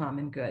to the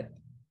common good.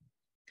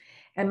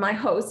 And my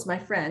host, my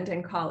friend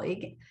and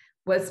colleague,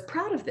 was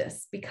proud of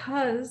this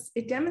because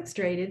it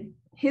demonstrated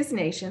his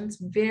nation's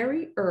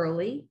very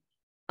early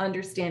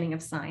understanding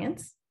of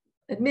science,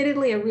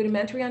 admittedly a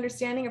rudimentary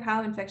understanding of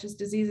how infectious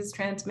disease is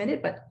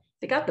transmitted, but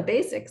they got the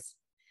basics.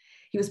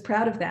 He was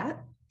proud of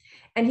that.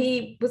 And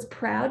he was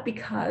proud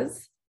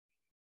because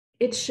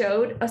it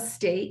showed a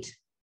state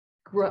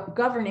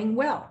governing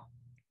well.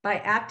 by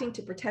acting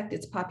to protect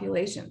its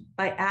population,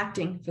 by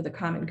acting for the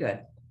common good.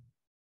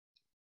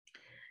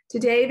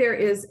 Today, there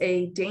is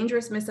a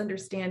dangerous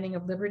misunderstanding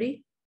of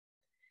liberty.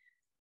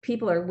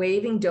 People are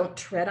waving "don't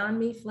tread on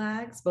me"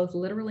 flags, both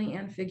literally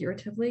and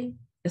figuratively,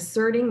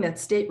 asserting that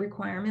state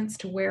requirements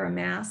to wear a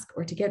mask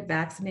or to get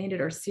vaccinated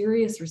are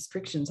serious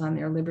restrictions on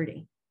their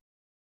liberty.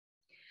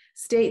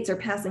 States are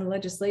passing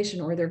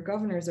legislation, or their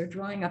governors are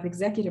drawing up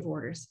executive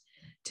orders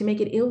to make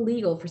it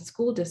illegal for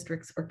school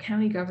districts or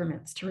county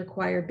governments to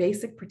require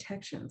basic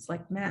protections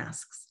like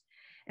masks.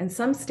 And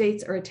some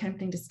states are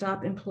attempting to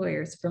stop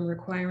employers from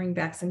requiring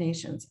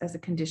vaccinations as a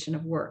condition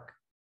of work.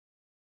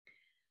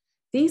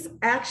 These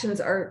actions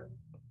are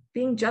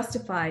being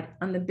justified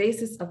on the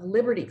basis of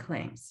liberty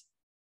claims.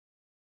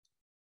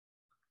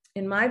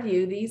 In my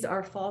view, these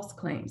are false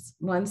claims,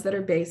 ones that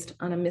are based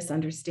on a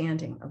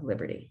misunderstanding of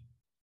liberty.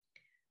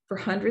 For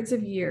hundreds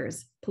of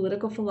years,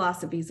 political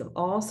philosophies of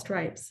all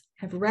stripes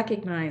have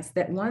recognized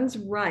that one's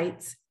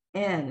rights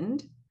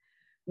end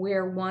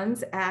where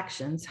one's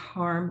actions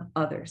harm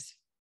others.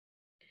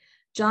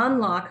 John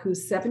Locke,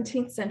 whose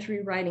 17th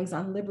century writings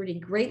on liberty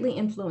greatly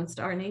influenced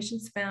our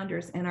nation's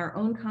founders and our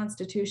own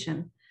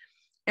Constitution,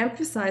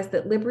 emphasized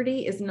that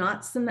liberty is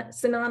not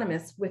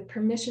synonymous with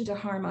permission to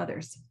harm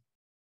others.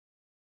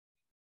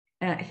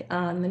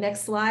 On the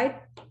next slide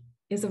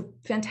is a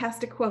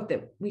fantastic quote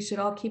that we should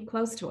all keep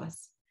close to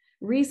us.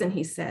 Reason,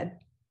 he said,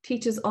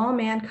 teaches all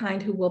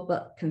mankind who will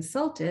but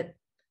consult it,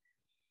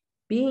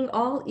 being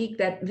all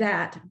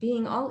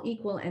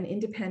equal and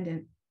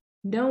independent,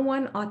 no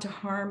one ought to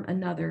harm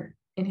another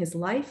in his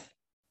life,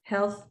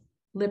 health,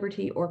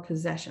 liberty, or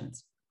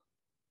possessions.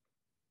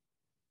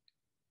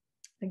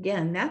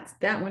 Again,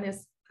 that one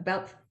is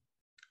about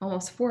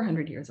almost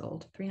 400 years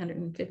old,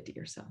 350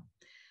 or so.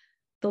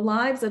 The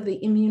lives of the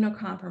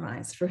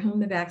immunocompromised, for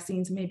whom the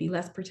vaccines may be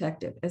less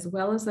protective, as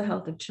well as the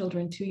health of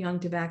children too young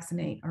to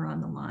vaccinate, are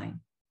on the line.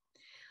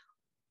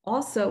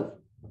 Also,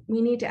 we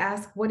need to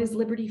ask, what is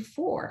liberty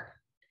for,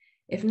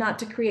 if not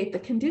to create the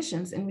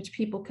conditions in which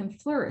people can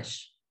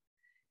flourish?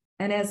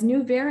 And as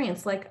new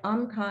variants like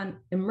Omicron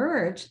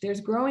emerge, there's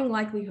growing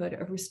likelihood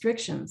of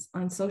restrictions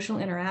on social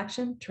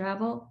interaction,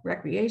 travel,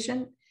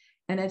 recreation,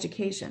 and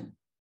education.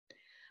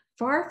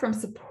 Far from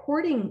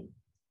supporting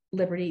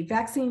liberty,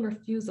 vaccine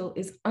refusal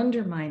is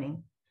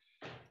undermining.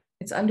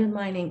 It's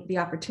undermining the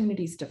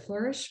opportunities to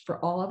flourish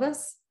for all of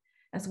us,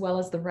 as well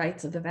as the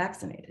rights of the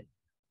vaccinated.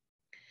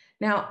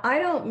 Now, I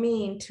don't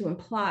mean to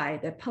imply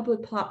that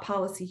public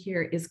policy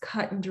here is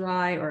cut and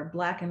dry or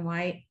black and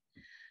white.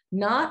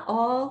 Not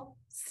all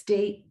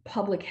state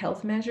public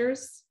health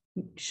measures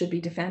should be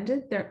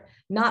defended.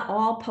 Not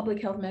all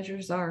public health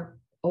measures are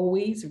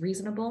always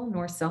reasonable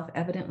nor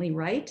self-evidently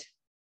right.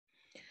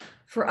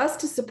 For us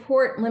to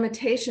support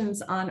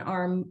limitations on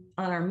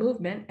our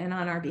movement and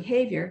on our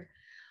behavior,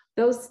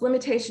 those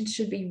limitations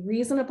should be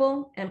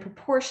reasonable and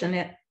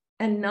proportionate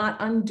and not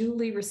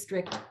unduly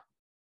restrict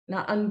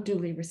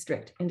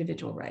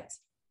individual rights.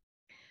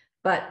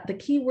 But the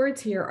key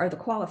words here are the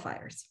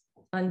qualifiers: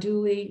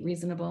 unduly,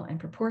 reasonable, and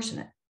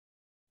proportionate.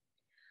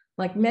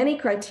 Like many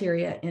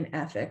criteria in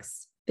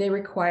ethics, they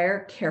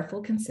require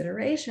careful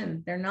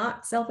consideration. They're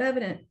not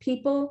self-evident.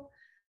 People,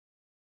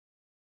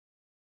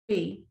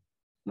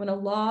 when a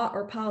law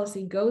or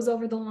policy goes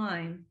over the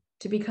line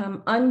to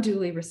become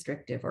unduly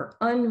restrictive or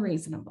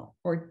unreasonable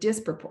or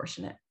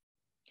disproportionate.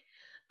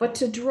 But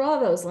to draw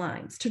those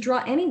lines, to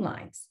draw any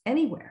lines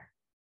anywhere,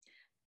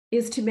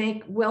 is to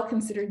make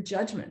well-considered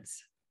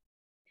judgments.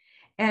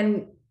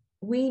 And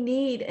we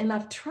need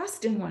enough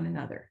trust in one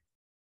another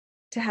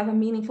to have a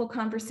meaningful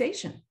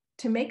conversation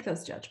to make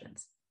those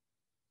judgments.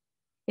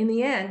 In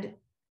the end,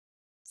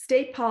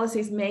 state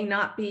policies may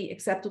not be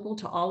acceptable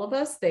to all of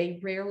us. They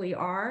rarely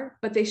are,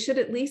 but they should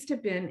at least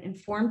have been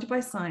informed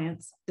by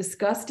science,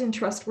 discussed in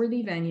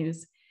trustworthy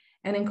venues,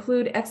 and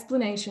include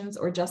explanations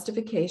or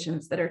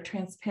justifications that are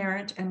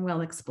transparent and well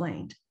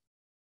explained.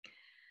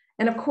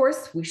 And of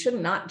course, we should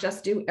not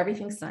just do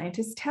everything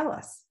scientists tell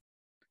us.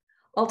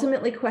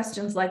 Ultimately,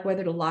 questions like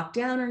whether to lock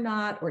down or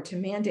not, or to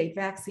mandate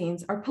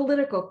vaccines, are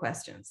political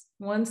questions,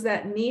 ones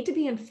that need to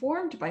be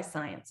informed by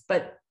science,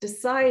 but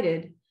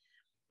decided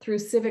through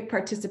civic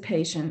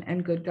participation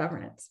and good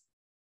governance.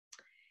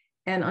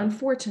 And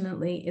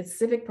unfortunately, it's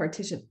civic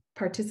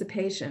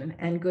participation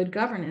and good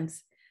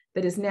governance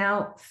that is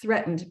now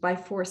threatened by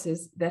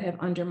forces that have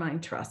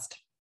undermined trust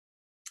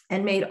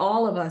and made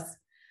all of us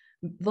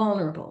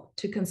vulnerable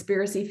to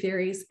conspiracy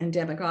theories and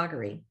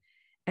demagoguery,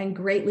 and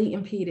greatly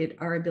impeded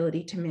our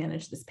ability to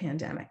manage this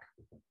pandemic.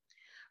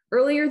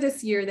 Earlier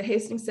this year, the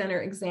Hastings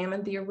Center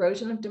examined the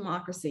erosion of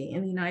democracy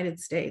in the United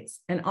States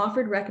and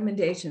offered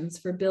recommendations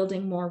for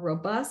building more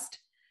robust,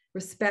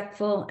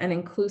 respectful, and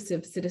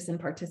inclusive citizen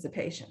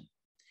participation.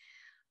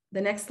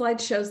 The next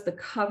slide shows the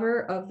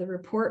cover of the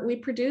report we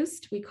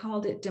produced. We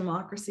called it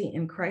Democracy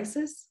in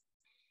Crisis.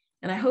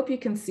 And I hope you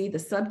can see the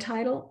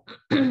subtitle.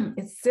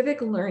 It's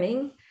Civic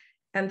Learning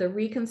and the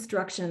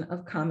Reconstruction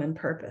of Common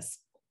Purpose.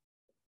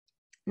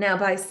 Now,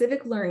 by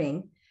civic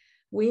learning,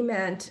 we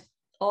meant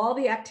all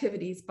the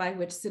activities by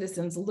which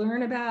citizens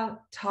learn about,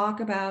 talk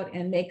about,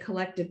 and make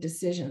collective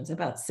decisions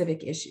about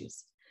civic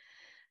issues.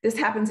 This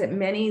happens at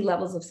many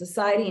levels of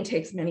society and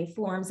takes many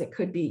forms. It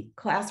could be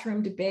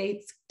classroom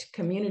debates,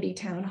 community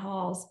town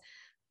halls,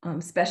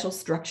 special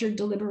structured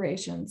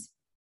deliberations.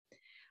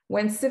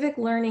 When civic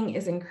learning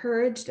is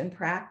encouraged and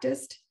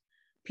practiced,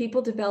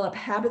 people develop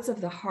habits of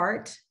the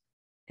heart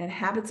and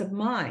habits of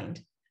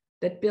mind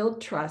that build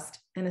trust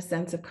and a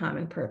sense of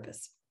common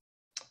purpose.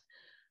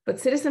 But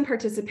citizen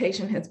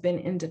participation has been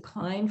in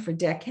decline for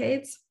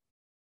decades.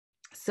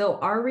 So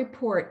our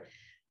report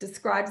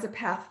describes a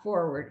path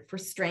forward for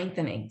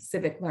strengthening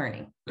civic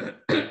learning.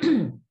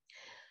 And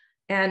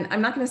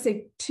I'm not going to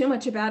say too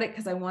much about it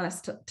because I want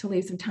us to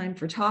leave some time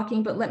for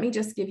talking, but let me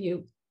just give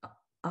you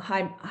a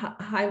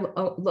high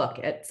look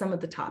at some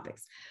of the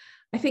topics.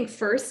 I think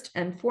first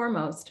and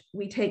foremost,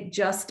 we take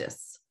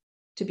justice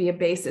to be a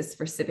basis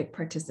for civic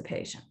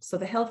participation. So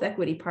the health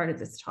equity part of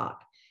this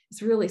talk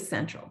is really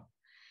central.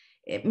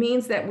 It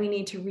means that we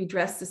need to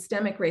redress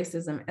systemic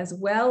racism as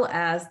well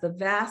as the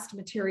vast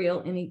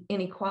material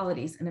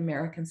inequalities in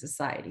American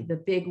society, the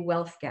big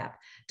wealth gap.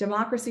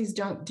 Democracies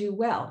don't do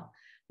well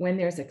when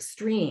there's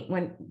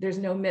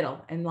no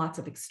middle and lots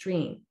of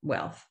extreme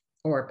wealth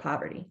or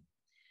poverty.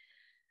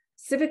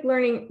 Civic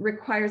learning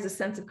requires a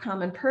sense of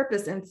common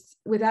purpose, and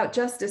without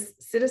justice,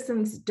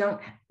 citizens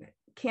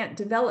can't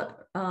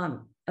develop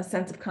a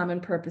sense of common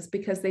purpose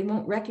because they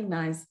won't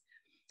recognize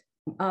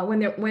when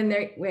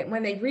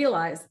they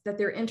realize that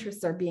their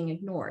interests are being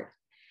ignored,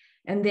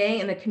 and they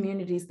and the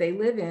communities they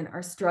live in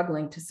are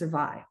struggling to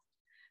survive.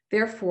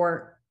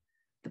 Therefore,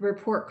 the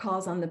report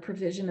calls on the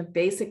provision of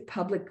basic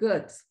public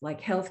goods like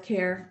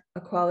healthcare,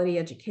 a quality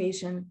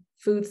education,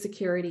 food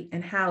security,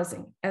 and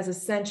housing as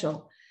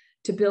essential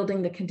to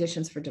building the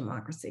conditions for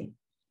democracy.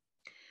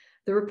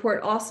 The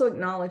report also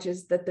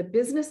acknowledges that the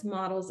business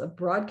models of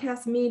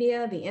broadcast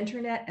media, the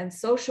internet, and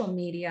social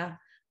media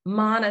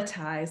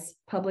monetize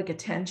public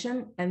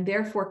attention and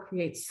therefore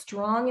create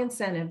strong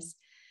incentives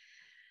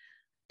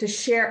to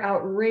share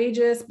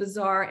outrageous,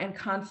 bizarre, and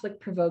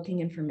conflict-provoking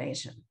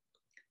information.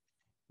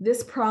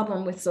 This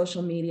problem with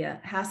social media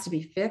has to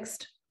be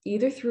fixed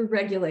either through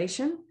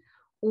regulation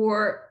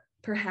or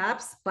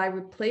perhaps by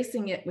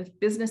replacing it with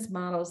business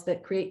models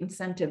that create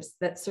incentives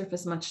that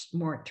surface much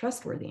more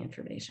trustworthy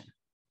information.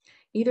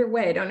 Either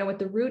way, I don't know what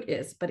the root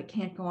is, but it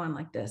can't go on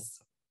like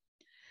this.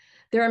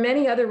 There are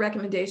many other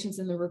recommendations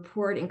in the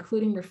report,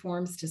 including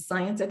reforms to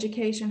science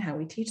education, how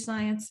we teach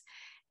science,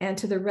 and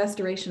to the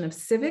restoration of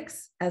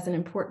civics as an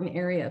important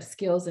area of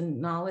skills and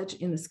knowledge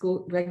in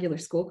the regular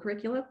school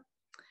curricula.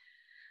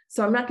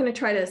 So I'm not going to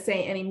try to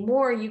say any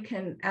more. You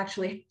can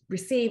actually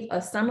receive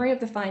a summary of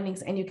the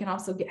findings, and you can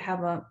also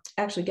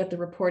actually get the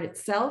report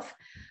itself.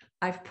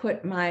 I've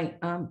put my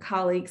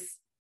colleague's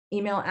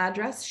email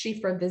address.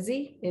 Shifra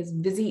Vizzi is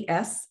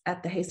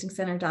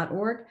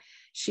vizzi@thehastingscenter.org.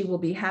 She will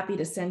be happy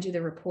to send you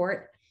the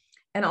report.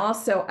 And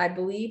also, I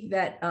believe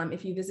that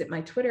if you visit my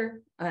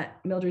Twitter,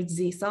 Mildred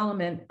Z.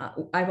 Solomon,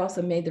 I've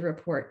also made the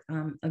report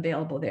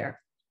available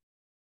there.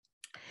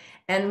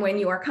 And when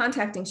you are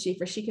contacting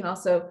Shifra, she can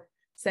also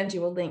send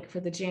you a link for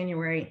the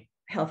January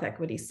Health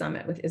Equity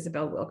Summit with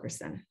Isabel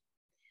Wilkerson.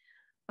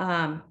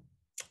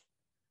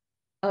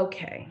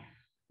 Okay,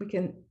 we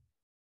can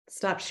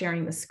stop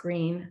sharing the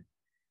screen.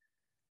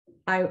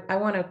 I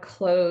want to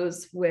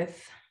close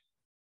with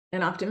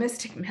an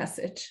optimistic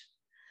message.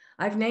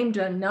 I've named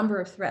a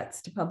number of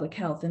threats to public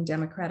health and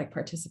democratic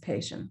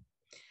participation,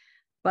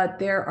 but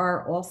there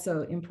are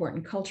also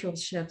important cultural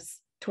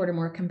shifts toward a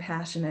more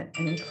compassionate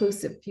and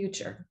inclusive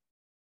future.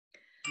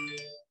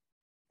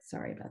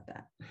 Sorry about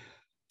that.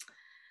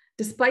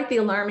 Despite the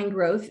alarming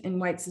growth in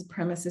white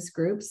supremacist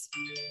groups,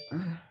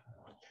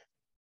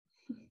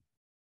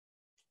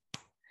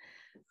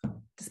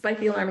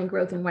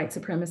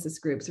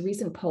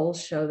 recent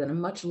polls show that a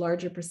much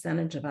larger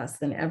percentage of us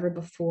than ever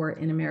before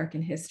in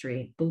American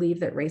history believe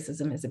that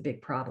racism is a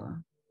big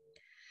problem.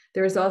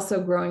 There is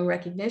also growing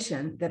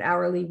recognition that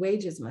hourly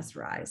wages must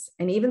rise,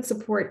 and even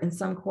support in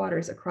some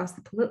quarters across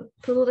the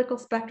political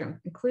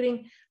spectrum,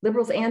 including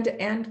liberals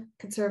and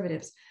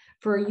conservatives,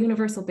 for a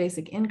universal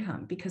basic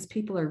income, because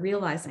people are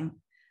realizing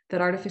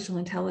that artificial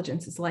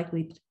intelligence is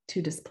likely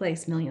to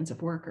displace millions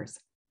of workers.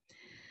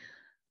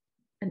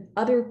 And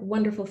other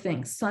wonderful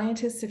things,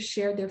 scientists have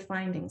shared their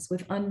findings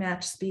with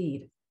unmatched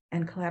speed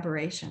and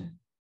collaboration.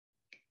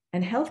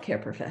 And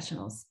healthcare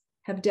professionals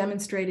have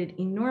demonstrated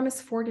enormous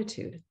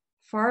fortitude,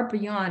 far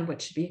beyond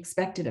what should be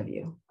expected of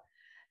you,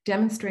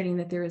 demonstrating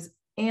that there is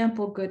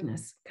ample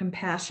goodness,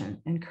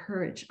 compassion, and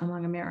courage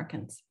among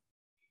Americans.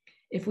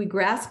 If we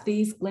grasp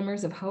these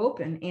glimmers of hope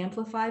and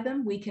amplify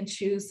them, we can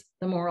choose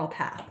the moral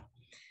path.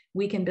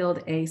 We can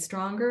build a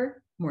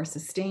stronger, more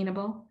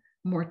sustainable,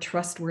 more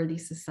trustworthy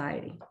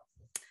society.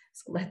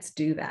 So let's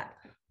do that.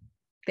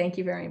 Thank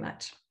you very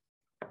much.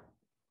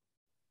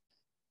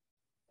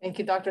 Thank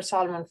you, Dr.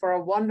 Solomon, for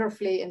a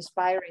wonderfully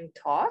inspiring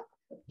talk.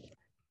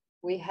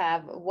 We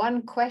have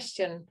one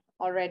question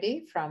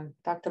already from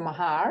Dr.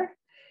 Mahar.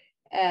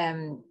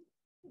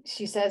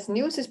 She says,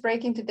 news is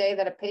breaking today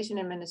that a patient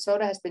in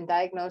Minnesota has been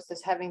diagnosed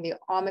as having the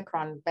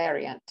Omicron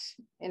variant.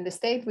 In the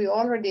state, we're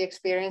already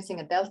experiencing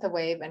a Delta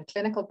wave and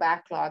clinical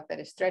backlog that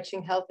is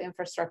stretching health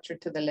infrastructure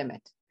to the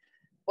limit.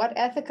 What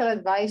ethical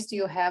advice do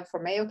you have for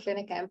Mayo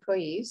Clinic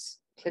employees,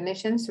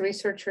 clinicians,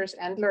 researchers,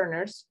 and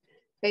learners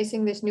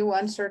facing this new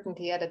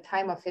uncertainty at a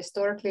time of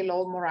historically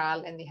low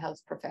morale in the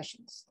health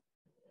professions?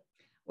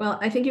 Well,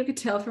 I think you could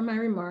tell from my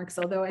remarks,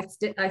 although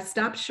I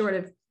stopped short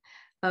of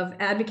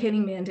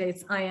advocating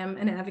mandates. I am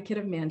an advocate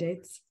of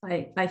mandates.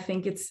 I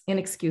think it's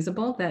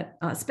inexcusable that,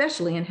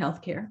 especially in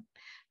healthcare,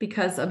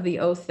 because of the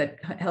oath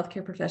that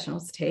healthcare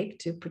professionals take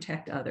to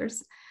protect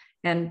others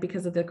and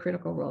because of the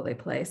critical role they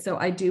play. So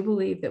I do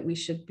believe that we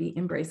should be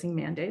embracing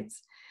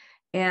mandates.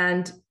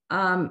 And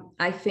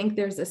I think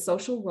there's a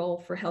social role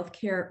for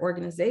healthcare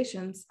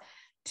organizations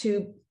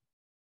to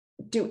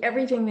do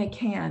everything they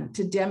can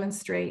to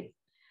demonstrate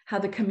how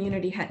the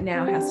community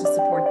now has to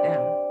support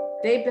them.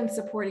 They've been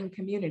supporting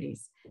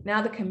communities.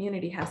 Now the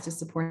community has to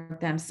support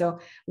them. So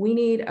we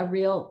need a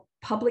real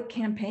public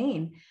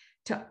campaign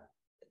to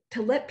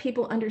let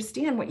people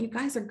understand what you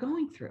guys are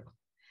going through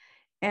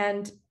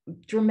and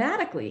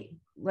dramatically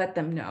let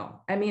them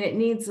know. I mean, it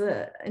needs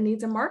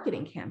a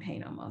marketing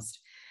campaign almost,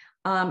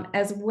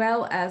 as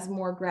well as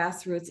more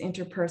grassroots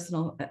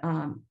interpersonal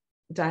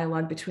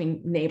dialogue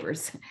between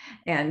neighbors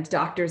and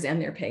doctors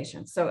and their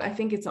patients. So I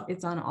think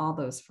it's on all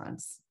those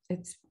fronts.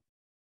 It's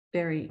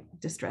very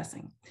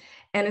distressing.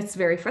 And it's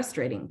very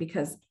frustrating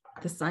because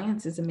the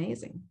science is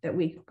amazing that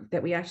we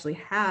actually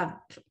have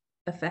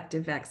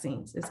effective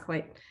vaccines is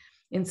quite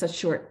in such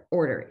short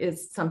order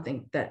is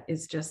something that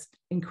is just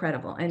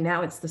incredible. And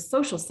now it's the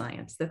social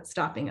science that's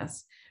stopping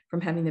us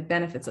from having the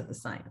benefits of the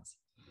science.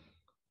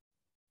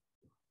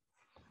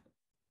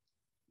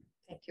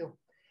 Thank you.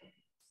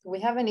 Do we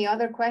have any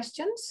other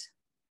questions?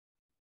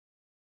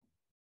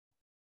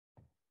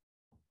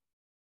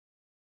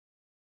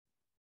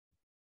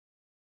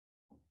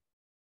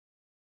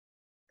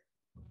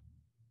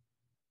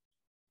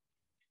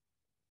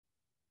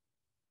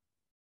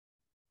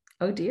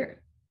 Oh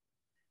dear.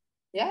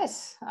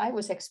 Yes, I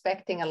was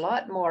expecting a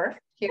lot more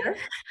here.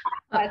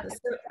 I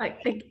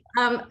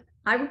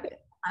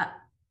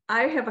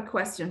have a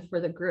question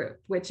for the group,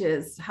 which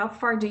is how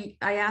far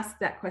I asked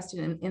that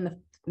question in the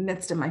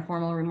midst of my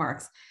formal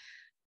remarks.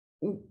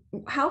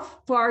 How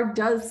far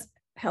does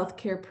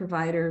healthcare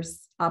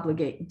providers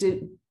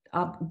do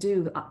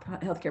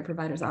healthcare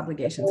providers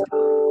obligations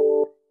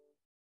go?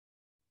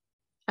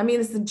 I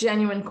mean, it's a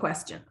genuine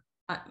question.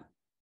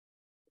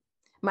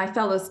 My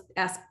fellows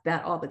ask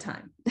that all the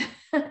time.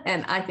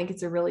 And I think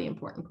it's a really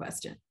important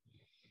question.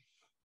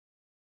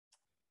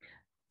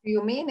 Do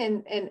you mean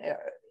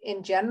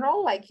in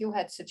general, like you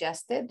had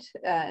suggested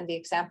in the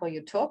example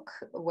you took,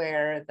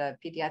 where the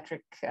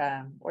pediatric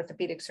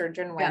orthopedic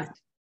surgeon went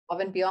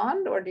above and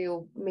beyond, or do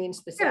you mean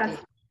specifically?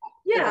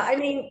 Yeah, I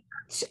mean,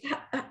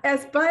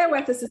 as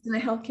bioethicists in the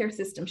healthcare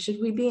system, should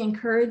we be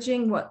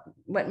encouraging what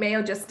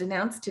Mayo just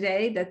announced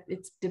today, that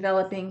it's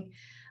developing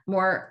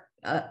more,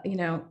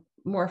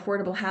 more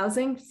affordable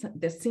housing?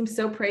 This seems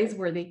so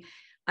praiseworthy.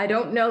 I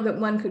don't know that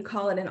one could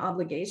call it an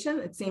obligation.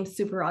 It seems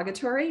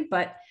supererogatory,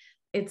 but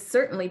it's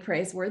certainly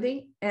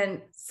praiseworthy.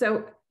 And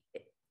so,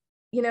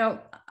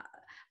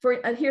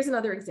 here's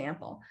another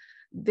example.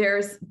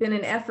 There's been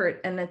an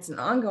effort, and it's an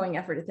ongoing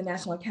effort at the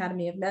National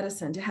Academy of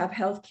Medicine, to have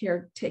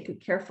healthcare take a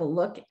careful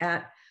look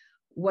at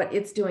what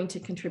it's doing to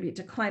contribute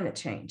to climate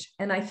change.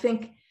 And I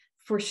think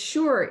for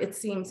sure, it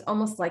seems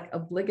almost like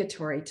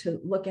obligatory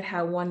to look at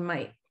how one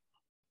might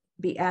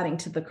be adding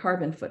to the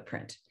carbon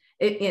footprint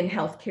in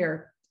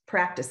healthcare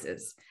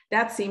practices.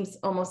 That seems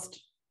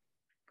almost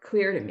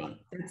clear to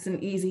me. It's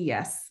an easy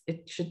yes,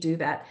 it should do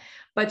that.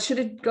 But should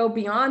it go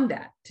beyond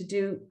that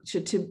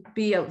to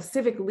be a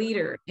civic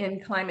leader in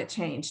climate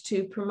change,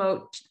 to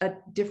promote a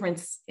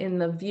difference in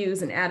the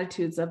views and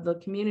attitudes of the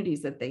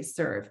communities that they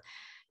serve,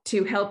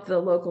 to help the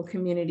local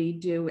community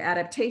do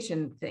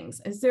adaptation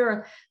things? Is there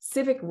a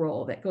civic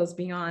role that goes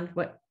beyond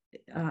what,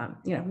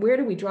 where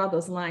do we draw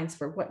those lines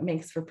for what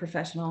makes for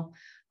professional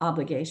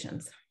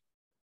obligations?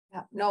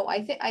 Yeah, no,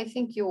 I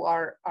think you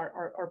are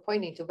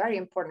pointing to very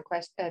important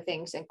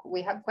things, and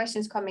we have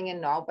questions coming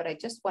in now. But I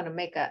just want to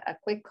make a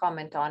quick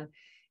comment on,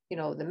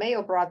 the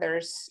Mayo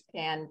brothers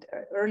and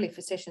early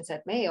physicians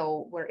at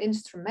Mayo were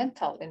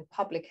instrumental in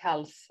public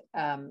health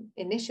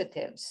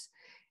initiatives,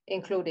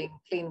 including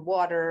clean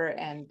water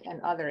and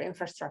other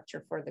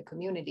infrastructure for the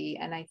community.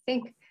 And I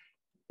think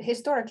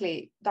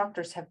historically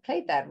doctors have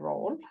played that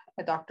role.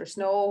 Dr.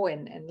 Snow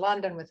in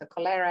London with the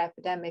cholera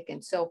epidemic,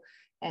 and so.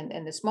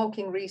 And the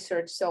smoking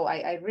research. So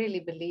I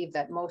really believe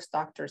that most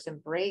doctors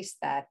embrace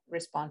that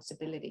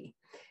responsibility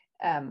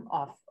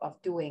of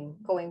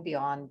going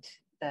beyond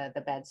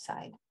the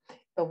bedside.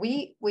 But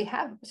we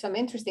have some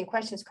interesting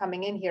questions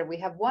coming in here. We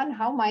have one: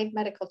 how might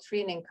medical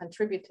training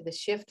contribute to the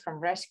shift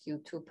from rescue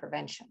to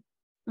prevention?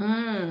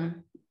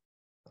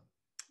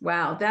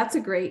 Wow, that's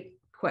a great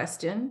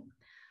question.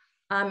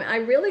 I'm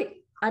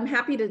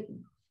happy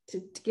to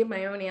to give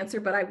my own answer,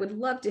 but I would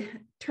love to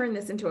turn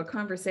this into a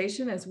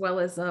conversation as well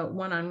as a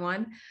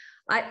one-on-one.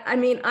 I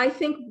mean, I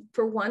think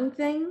for one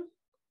thing,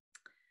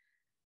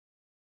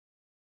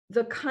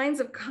 the kinds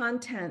of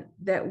content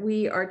that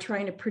we are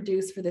trying to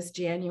produce for this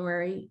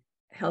January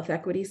Health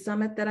Equity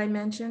Summit that I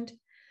mentioned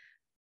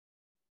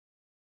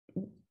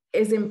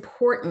is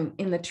important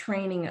in the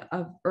training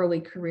of early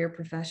career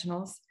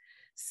professionals.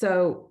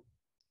 So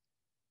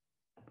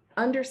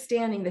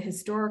understanding the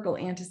historical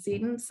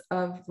antecedents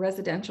of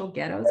residential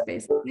ghettos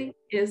basically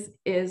is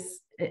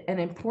an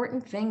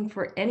important thing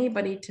for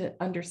anybody to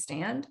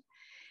understand.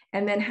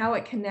 And then how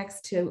it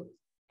connects to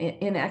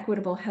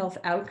inequitable health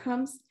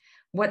outcomes,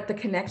 what the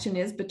connection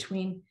is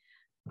between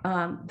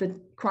the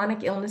chronic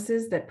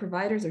illnesses that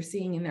providers are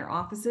seeing in their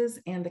offices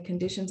and the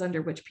conditions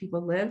under which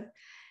people live.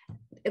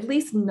 At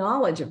least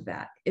knowledge of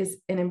that is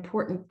an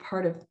important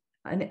part of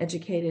an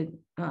educated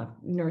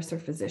nurse or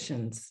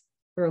physician's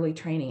early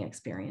training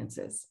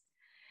experiences.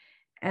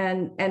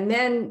 And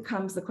then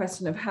comes the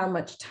question of how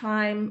much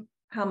time,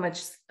 how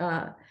much,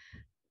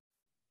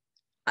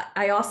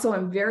 I also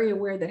am very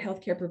aware that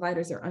healthcare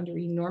providers are under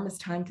enormous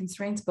time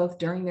constraints, both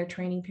during their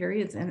training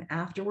periods and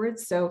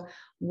afterwards. So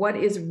what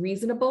is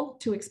reasonable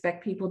to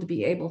expect people to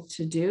be able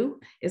to do?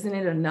 Isn't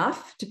it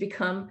enough to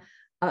become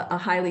a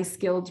highly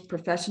skilled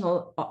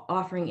professional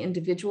offering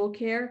individual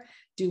care?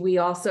 Do we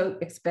also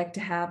expect to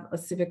have a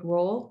civic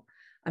role?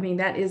 I mean,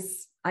 that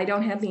is, I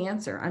don't have the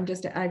answer.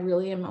 I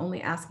really am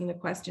only asking the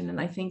question. And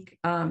I think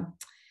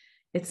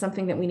it's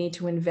something that we need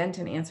to invent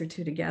an answer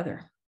to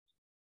together.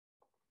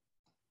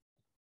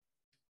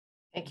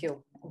 Thank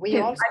you. We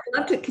also,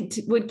 I'd love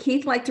to, would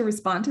Keith like to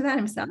respond to that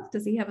himself?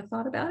 Does he have a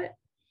thought about it?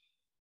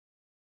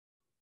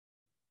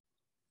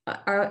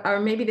 Or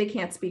maybe they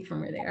can't speak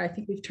from where they are. I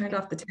think we've turned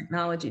off the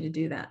technology to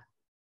do that.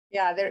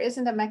 Yeah, there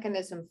isn't a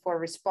mechanism for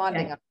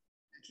responding, okay.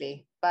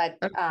 Unfortunately,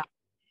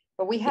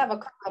 but we have a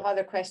couple of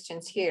other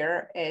questions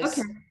here.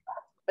 Okay.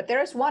 But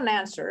there is one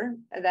answer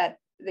that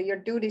your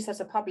duties as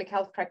a public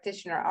health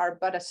practitioner are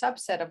but a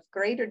subset of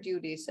greater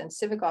duties and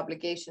civic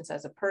obligations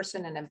as a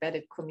person and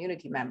embedded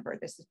community member.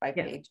 This is by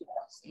page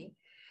 12C.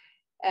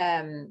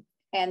 And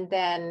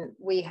then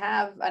we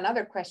have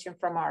another question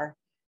from our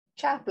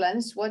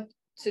chaplains. What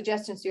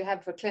suggestions do you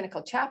have for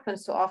clinical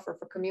chaplains to offer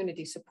for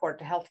community support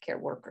to healthcare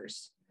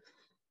workers?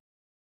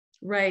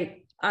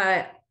 Right.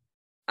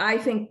 I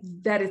think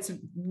that it's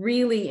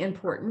really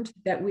important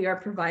that we are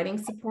providing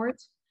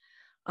support.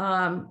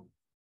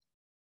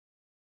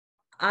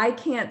 I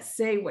can't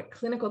say what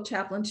clinical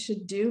chaplains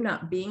should do,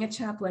 not being a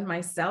chaplain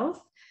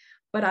myself,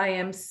 but I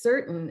am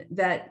certain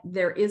that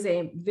there is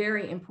a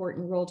very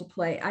important role to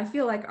play. I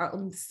feel like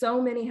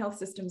so many health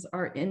systems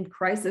are in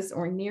crisis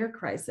or near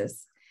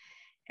crisis.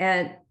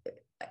 And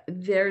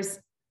there's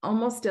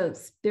almost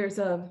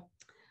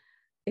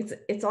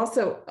it's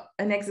also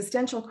an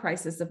existential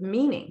crisis of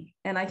meaning.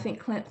 And I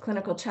think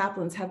clinical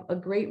chaplains have a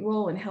great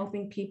role in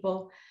helping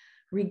people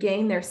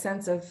regain their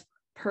sense of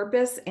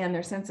purpose and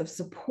their sense of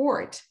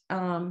support.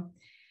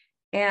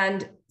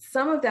 And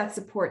some of that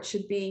support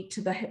should be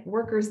to the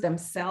workers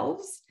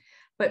themselves,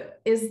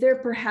 but is there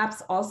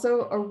perhaps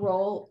also a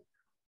role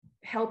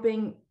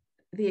helping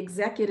the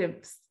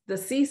executives, the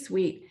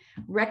C-suite,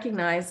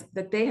 recognize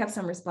that they have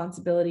some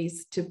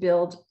responsibilities to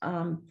build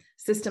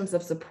systems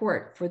of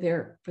support for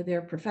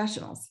their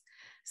professionals?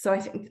 So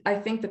I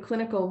think the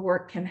clinical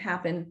work can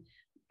happen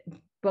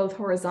both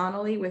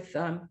horizontally with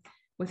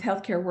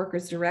healthcare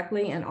workers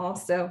directly, and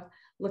also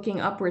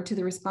looking upward to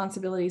the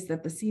responsibilities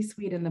that the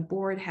C-suite and the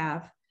board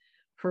have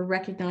for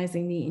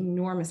recognizing the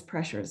enormous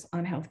pressures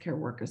on healthcare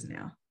workers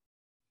now.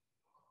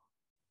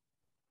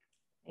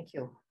 Thank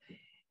you.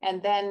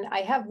 And then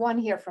I have one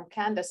here from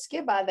Candace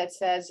Skiba that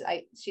says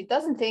she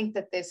doesn't think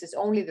that this is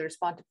only the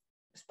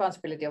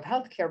responsibility of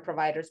healthcare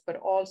providers, but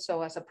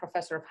also as a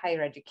professor of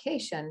higher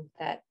education,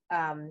 that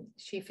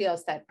she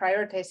feels that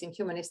prioritizing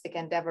humanistic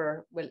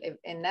endeavor will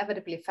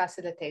inevitably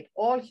facilitate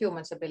all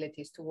humans'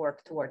 abilities to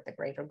work toward the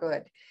greater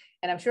good.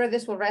 And I'm sure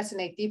this will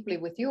resonate deeply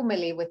with you,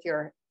 Millie, with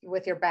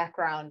your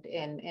background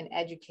in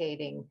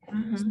educating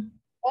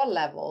all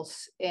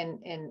levels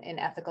in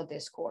ethical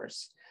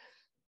discourse.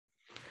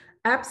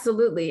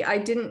 Absolutely. I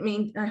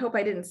hope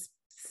I didn't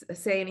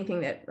say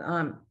anything that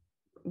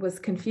was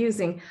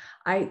confusing.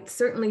 I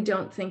certainly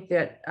don't think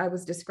that I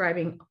was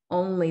describing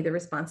only the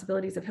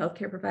responsibilities of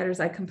healthcare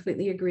providers. I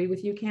completely agree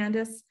with you,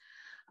 Candace.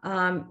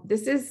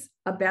 This is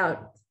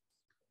about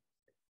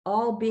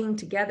all being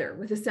together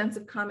with a sense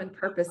of common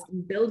purpose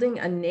and building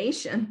a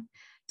nation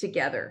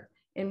together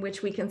in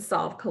which we can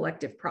solve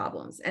collective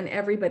problems. And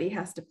everybody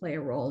has to play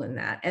a role in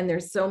that. And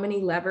there's so many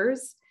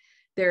levers.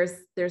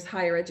 There's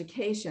higher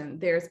education,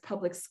 there's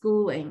public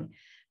schooling,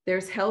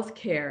 there's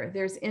healthcare,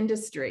 there's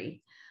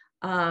industry,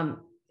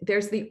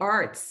 there's the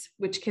arts,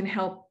 which can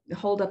help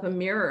hold up a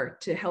mirror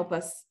to help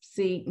us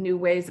see new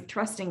ways of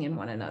trusting in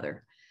one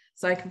another.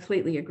 So I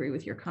completely agree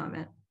with your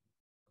comment.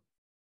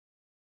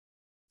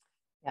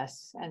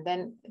 Yes, and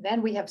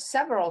then we have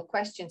several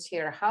questions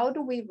here. How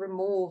do we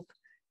remove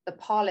the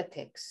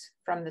politics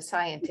from the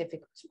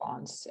scientific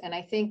response. And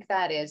I think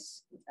that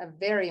is a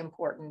very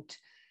important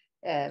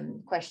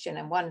question,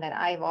 and one that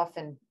I've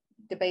often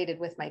debated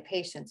with my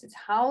patients. Is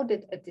how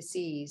did a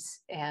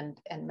disease and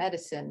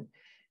medicine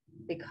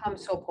become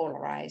so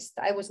polarized?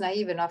 I was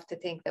naive enough to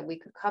think that we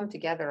could come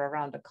together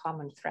around a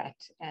common threat,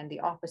 and the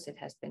opposite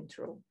has been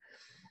true.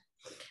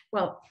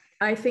 Well,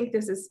 I think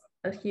this is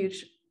a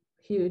huge,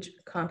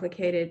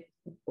 complicated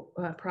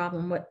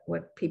problem,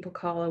 what people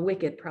call a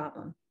wicked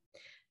problem,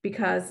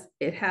 because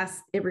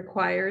it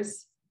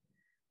requires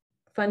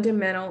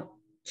fundamental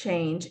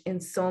change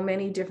in so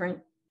many different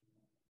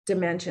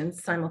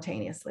dimensions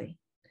simultaneously.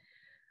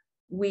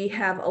 We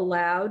have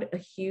allowed a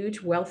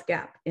huge wealth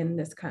gap in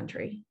this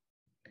country,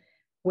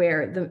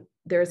 where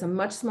there's a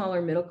much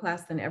smaller middle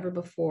class than ever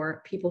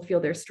before. People feel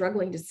they're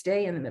struggling to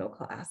stay in the middle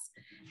class,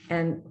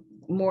 and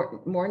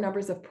more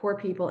numbers of poor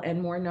people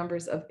and more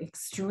numbers of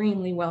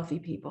extremely wealthy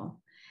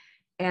people.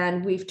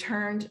 And we've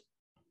turned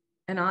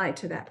an eye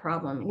to that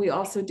problem. We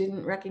also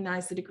didn't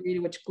recognize the degree to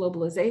which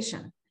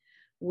globalization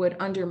would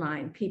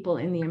undermine people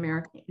in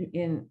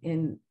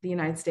the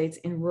United States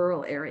in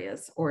rural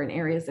areas or in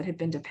areas that had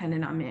been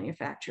dependent on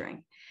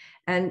manufacturing.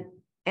 And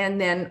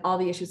then all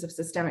the issues of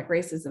systemic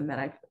racism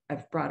that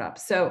I've brought up.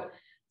 So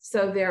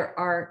there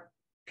are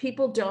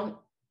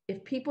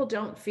if people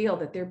don't feel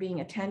that they're being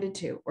attended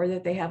to or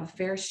that they have a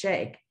fair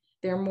shake,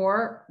 they're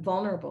more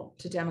vulnerable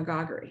to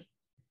demagoguery.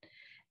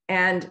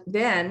 And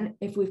then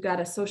if we've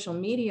got a social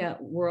media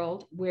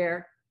world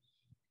where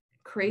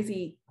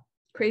crazy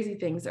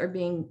things are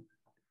being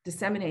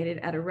disseminated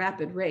at a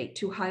rapid rate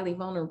to highly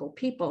vulnerable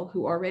people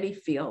who already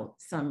feel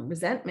some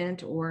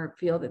resentment or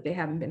feel that they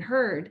haven't been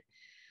heard,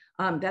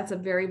 that's a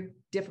very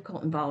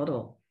difficult and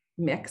volatile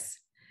mix.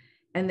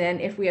 And then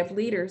if we have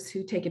leaders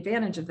who take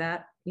advantage of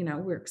that,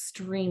 we're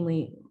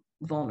extremely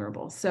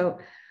vulnerable. So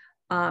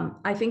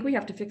I think we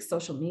have to fix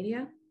social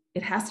media.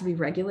 It has to be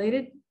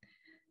regulated.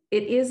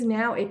 It is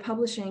now a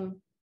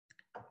publishing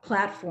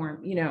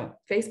platform.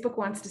 Facebook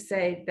wants to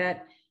say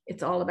that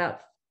it's all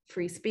about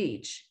free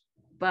speech,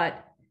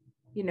 but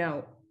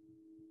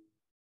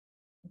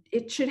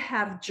it should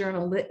have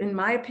in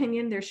my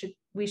opinion,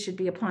 we should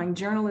be applying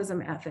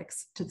journalism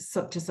ethics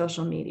to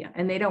social media.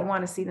 And they don't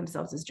want to see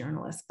themselves as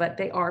journalists, but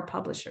they are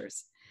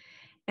publishers.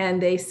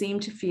 And they seem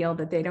to feel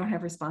that they don't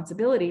have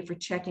responsibility for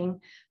checking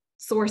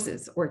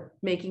sources or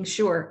making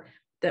sure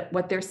that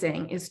what they're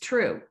saying is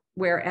true.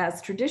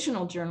 Whereas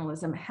traditional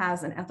journalism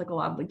has an ethical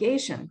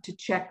obligation to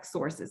check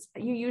sources.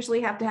 You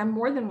usually have to have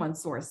more than one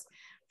source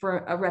for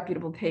a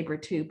reputable paper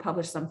to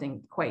publish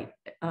something quite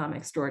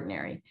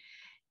extraordinary.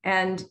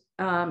 And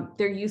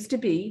there used to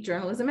be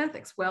journalism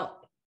ethics. Well,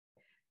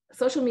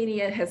 social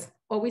media has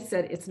always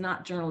said it's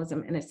not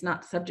journalism and it's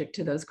not subject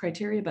to those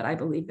criteria, but I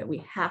believe that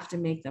we have to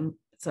make them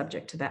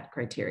subject to that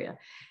criteria.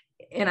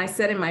 And I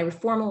said in my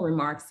formal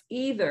remarks,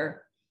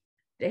 either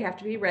they have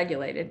to be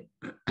regulated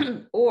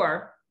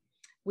or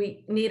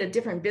we need a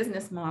different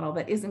business model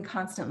that isn't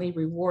constantly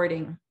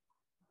rewarding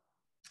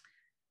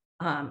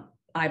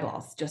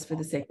eyeballs just for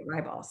the sake of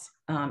eyeballs.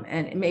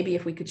 And maybe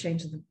if we could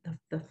change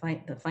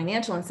the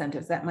financial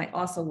incentives, that might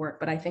also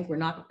work. But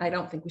I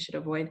don't think we should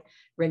avoid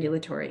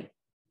regulatory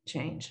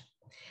change.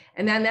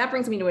 And then that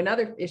brings me to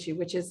another issue,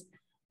 which is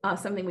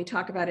something we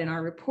talk about in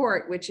our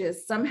report, which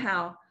is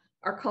somehow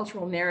our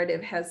cultural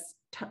narrative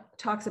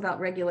talks about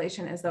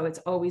regulation as though it's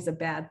always a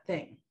bad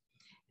thing.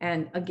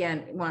 And again,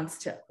 it wants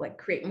to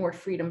create more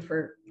freedom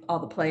for all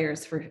the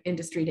players, for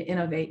industry to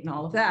innovate and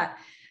all of that.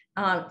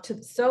 But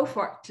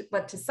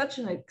to such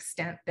an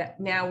extent that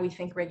now we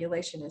think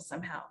regulation is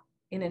somehow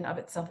in and of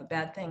itself a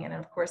bad thing. And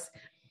of course,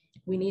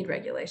 we need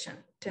regulation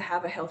to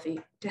have a healthy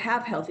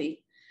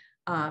economy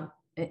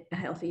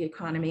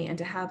and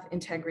to have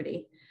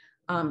integrity.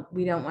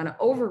 We don't want to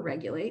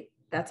over-regulate.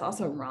 That's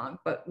also wrong,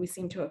 but we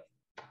seem to have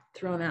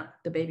thrown out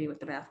the baby with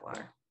the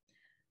bathwater.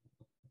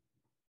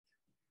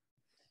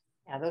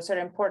 Yeah, those are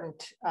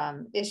important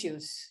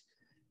issues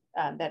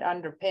that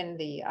underpin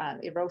the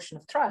erosion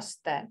of trust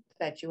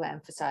that you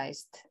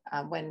emphasized.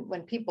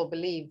 When people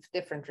believe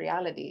different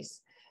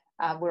realities,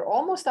 we're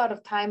almost out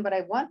of time, but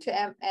I want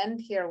to end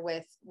here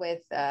with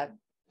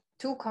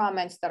two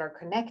comments that are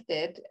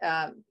connected.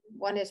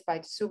 One is by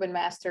Subin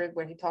Master,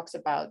 where he talks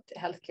about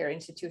healthcare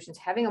institutions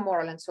having a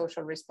moral and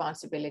social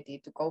responsibility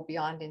to go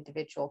beyond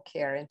individual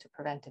care into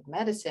preventive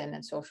medicine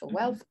and social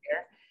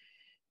welfare.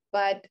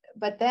 But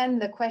then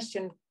the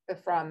question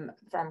from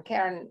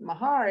Karen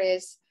Mahar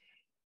is,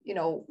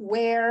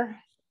 where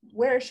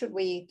should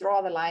we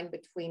draw the line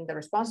between the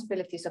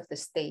responsibilities of the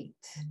state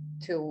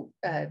to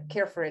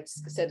care for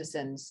its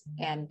citizens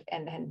and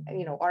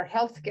our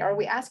healthcare? Are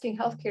we asking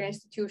healthcare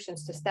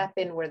institutions to step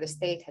in where the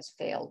state has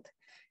failed,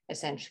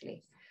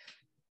 essentially?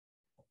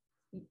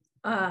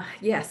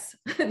 Yes,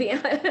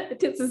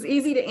 this is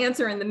easy to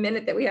answer in the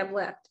minute that we have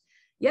left.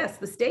 Yes,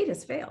 the state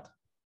has failed.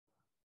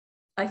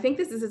 I think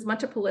this is as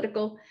much a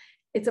political.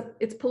 It's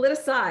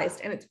politicized,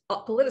 and it's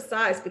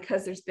politicized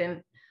because there's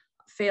been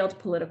failed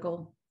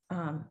political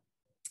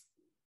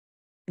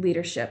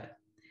leadership.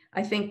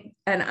 I think,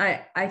 and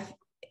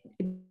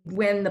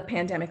when the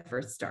pandemic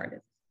first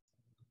started,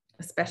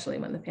 especially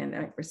when the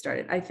pandemic first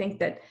started. I think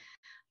that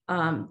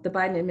the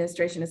Biden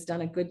administration has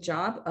done a good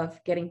job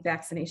of getting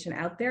vaccination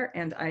out there,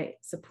 and I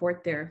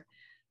support their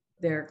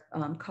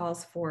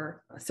calls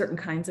for certain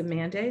kinds of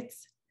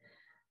mandates.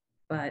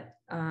 But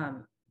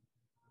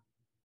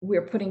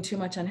we're putting too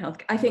much on health.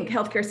 I think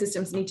healthcare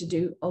systems need to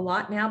do a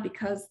lot now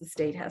because the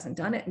state hasn't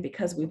done it, and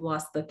because we've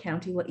lost the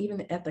county,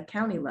 even at the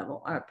county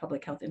level, our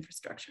public health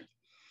infrastructure.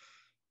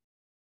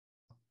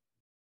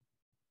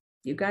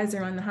 You guys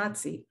are on the hot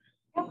seat.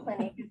 Mayo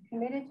Clinic is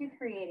committed to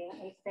creating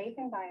a safe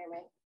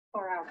environment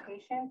for our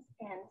patients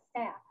and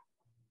staff.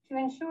 To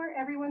ensure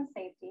everyone's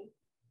safety,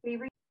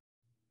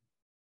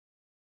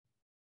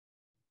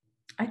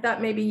 I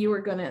thought maybe you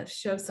were going to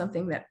show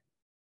something that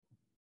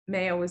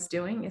Mayo was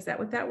doing. Is that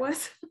what that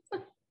was?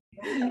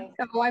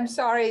 Oh, I'm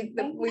sorry.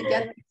 We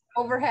get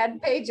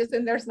overhead pages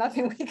and there's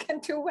nothing we can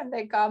do when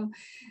they come.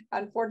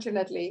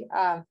 Unfortunately,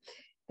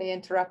 they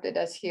interrupted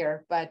us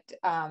here, but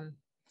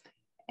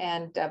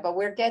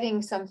we're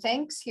getting some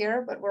thanks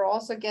here, but we're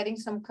also getting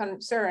some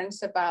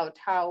concerns about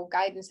how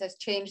guidance has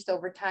changed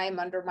over time,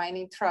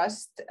 undermining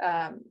trust,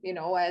 as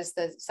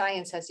the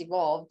science has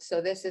evolved. So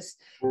this is,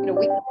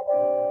 we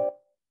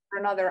for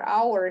another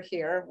hour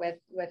here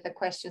with the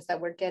questions that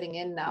we're getting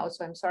in now.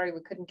 So I'm sorry we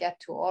couldn't get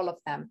to all of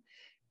them,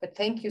 but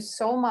thank you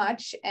so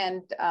much.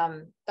 And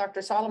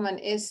Dr. Solomon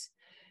is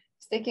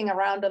sticking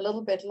around a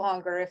little bit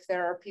longer if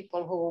there are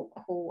people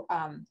who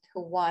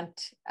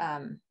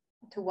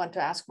want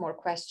to ask more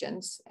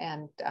questions,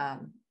 and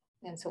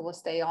so we'll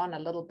stay on a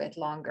little bit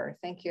longer.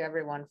 Thank you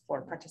everyone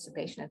for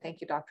participation, and thank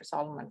you, Dr.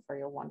 Solomon, for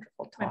your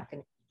wonderful talk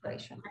and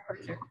inspiration.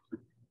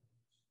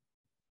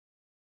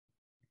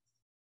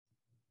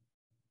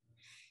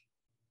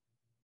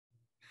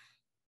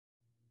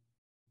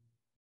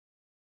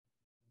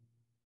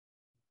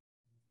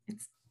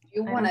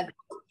 You want to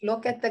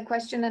look at the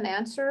question and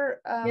answer?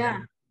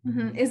 Yeah.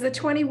 Mm-hmm. Is the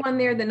 21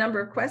 there the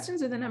number of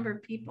questions or the number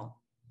of people?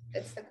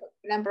 It's the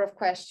number of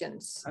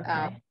questions.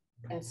 Okay.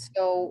 And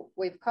so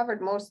we've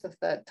covered most of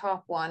the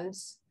top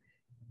ones.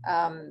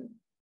 And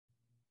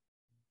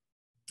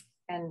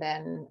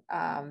then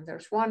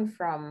there's one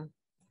from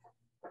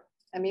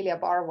Amelia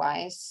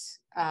Barwise,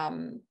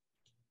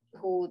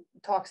 who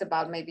talks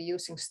about maybe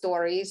using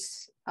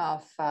stories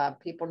of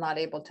people not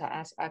able to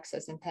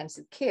access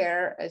intensive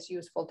care as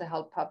useful to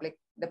help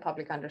the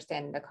public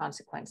understand the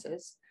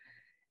consequences.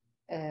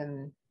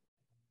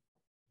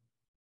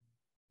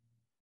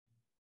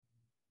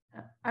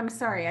 I'm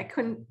sorry, I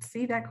couldn't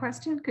see that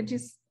question. Could you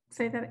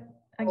say that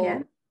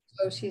again?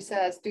 So she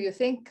says, do you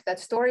think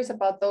that stories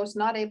about those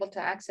not able to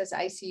access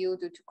ICU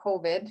due to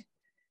COVID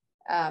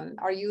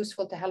are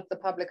useful to help the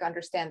public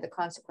understand the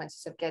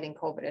consequences of getting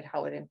COVID and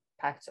how it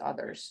impacts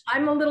others?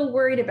 I'm a little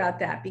worried about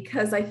that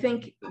because I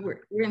think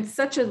we're in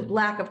such a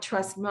lack of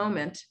trust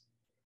moment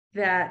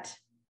that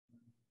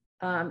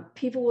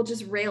people will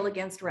just rail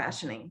against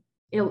rationing.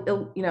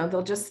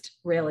 They'll just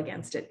rail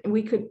against it. And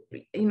we could,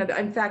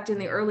 in fact, in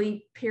the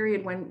early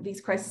period when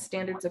these crisis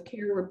standards of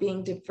care were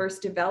being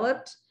first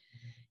developed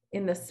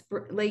in the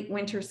late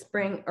winter,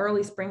 spring,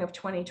 early spring of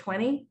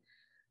 2020,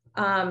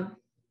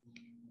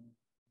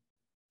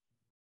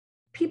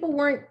 people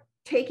weren't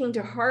taking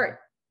to heart.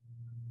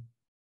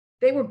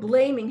 They were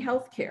blaming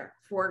healthcare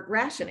for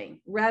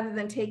rationing rather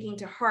than taking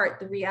to heart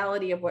the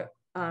reality of what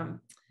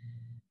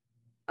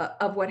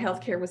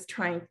healthcare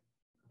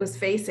was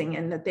facing,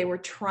 and that they were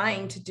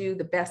trying to do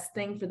the best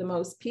thing for the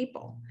most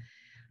people.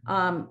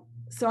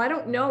 So I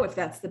don't know if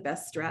that's the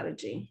best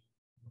strategy.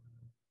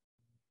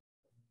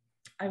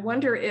 I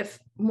wonder if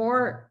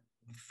more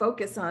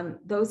focus on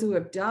those who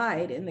have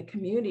died in the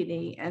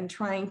community and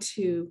trying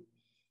to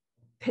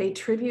pay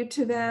tribute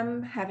to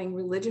them, having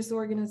religious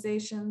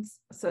organizations,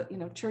 so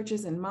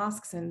churches and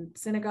mosques and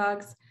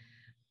synagogues,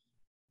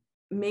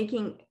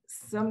 making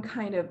some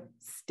kind of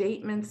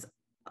statements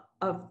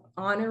of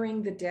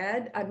honoring the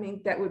dead. I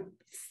mean, that would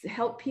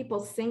help people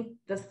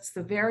the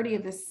severity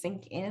of this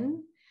sink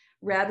in,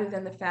 rather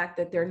than the fact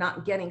that they're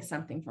not getting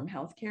something from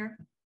healthcare.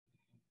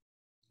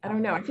 I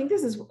don't know. I think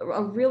this is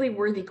a really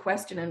worthy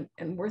question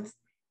and worth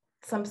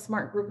some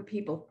smart group of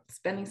people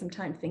spending some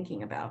time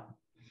thinking about.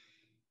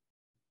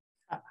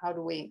 How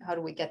do we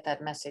get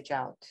that message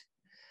out?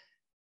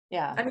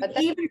 Yeah, I mean,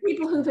 even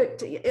people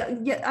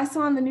I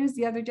saw on the news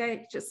the other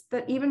day, just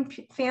that even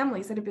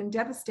families that have been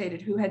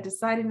devastated who had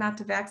decided not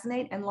to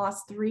vaccinate and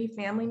lost 3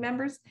 family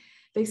members,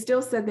 they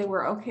still said they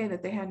were okay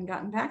that they hadn't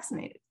gotten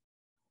vaccinated.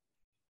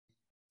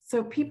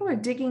 So people are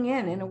digging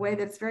in a way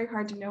that's very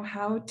hard to know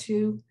how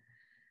to,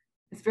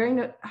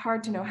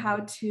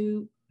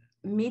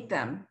 meet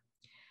them.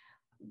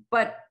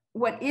 But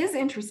what is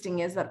interesting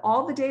is that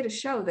all the data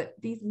show that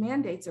these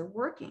mandates are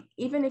working.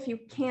 Even if you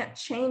can't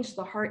change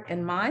the heart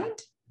and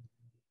mind,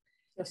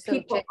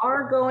 people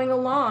are going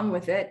along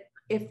with it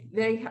if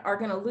they are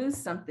going to lose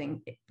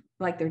something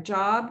like their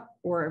job,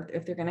 or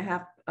if they're going to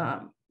have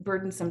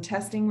burdensome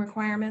testing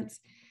requirements.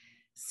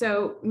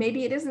 So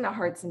maybe it isn't a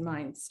hearts and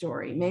minds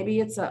story. Maybe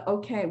it's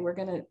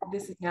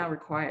this is now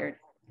required.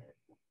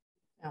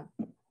 Yeah.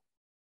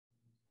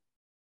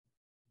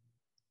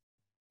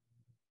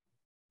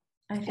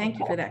 I thank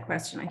you for that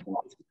question. I think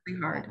it's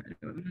pretty hard. I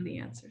don't know the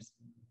answers.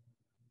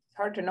 It's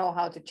hard to know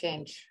how to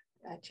change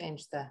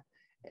the,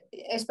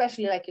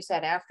 especially like you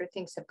said, after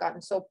things have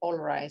gotten so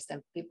polarized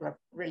and people have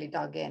really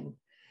dug in.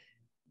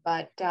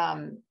 But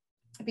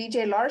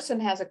BJ Larson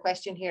has a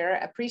question here,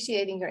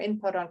 appreciating your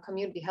input on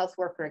community health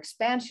worker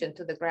expansion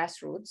to the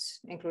grassroots,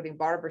 including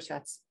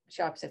barbershops,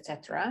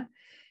 etc.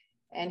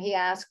 And he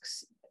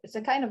asks, it's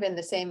a kind of in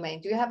the same way,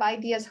 do you have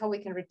ideas how we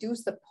can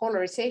reduce the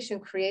polarization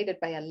created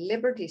by a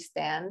liberty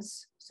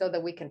stance so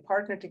that we can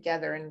partner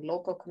together in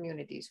local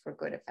communities for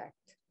good effect?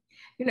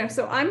 You know,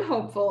 so I'm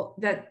hopeful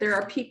that there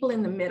are people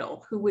in the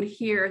middle who would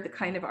hear the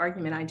kind of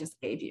argument I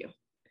just gave you.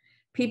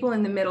 People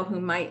in the middle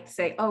who might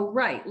say, oh,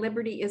 right,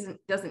 liberty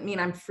doesn't mean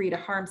I'm free to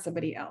harm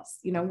somebody else.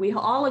 You know, we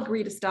all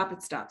agree to stop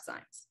at stop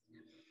signs.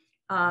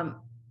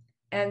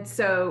 And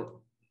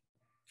so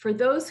for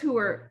those who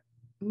are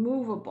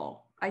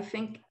movable, I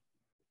think,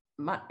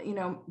 you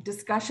know,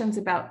 discussions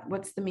about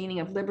what's the meaning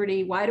of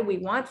liberty, why do we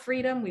want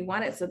freedom? We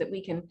want it so that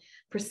we can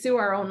pursue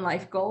our own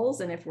life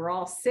goals. And if we're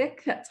all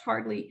sick, that's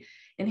hardly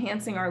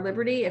enhancing our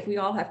liberty. If we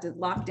all have to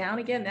lock down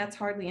again, that's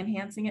hardly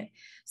enhancing it.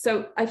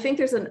 So I think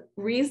there's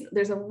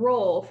a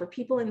role for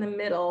people in the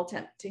middle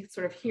to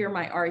sort of hear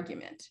my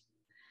argument.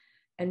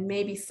 And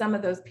maybe some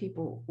of those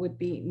people would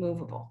be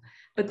movable.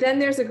 But then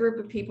there's a group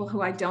of people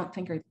who I don't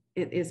think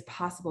it is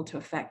possible to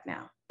affect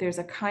now. There's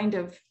a kind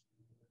of,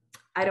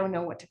 I don't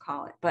know what to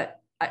call it, but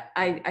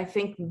I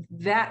think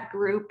that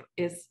group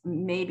is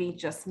maybe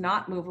just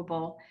not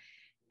movable.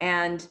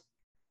 And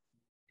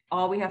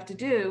all we have to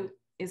do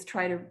is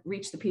try to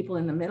reach the people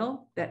in the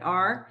middle that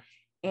are,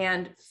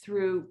 and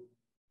through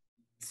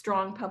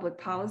strong public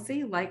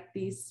policy, like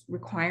these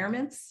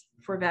requirements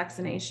for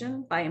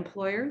vaccination by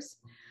employers,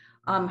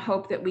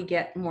 hope that we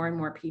get more and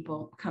more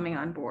people coming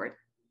on board.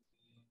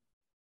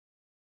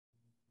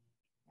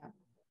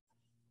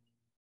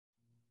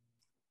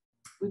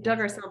 We've dug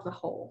ourselves a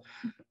hole,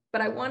 but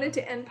I wanted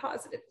to end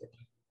positively.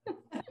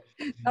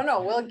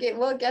 No,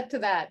 we'll get to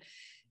that.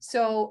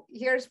 So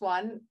here's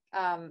one.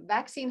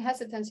 Vaccine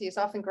hesitancy is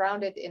often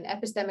grounded in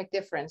epistemic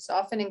difference,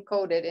 often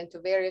encoded into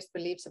various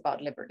beliefs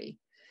about liberty.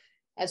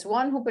 As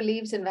one who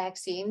believes in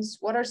vaccines,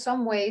 what are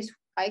some ways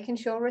I can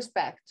show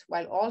respect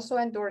while also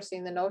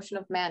endorsing the notion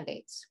of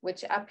mandates,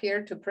 which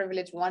appear to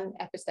privilege one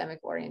epistemic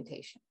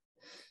orientation?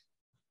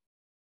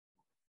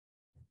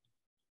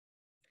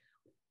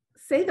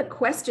 Say the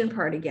question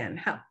part again.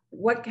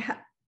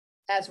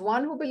 As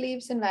one who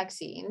believes in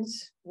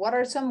vaccines, what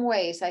are some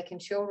ways I can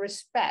show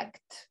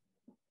respect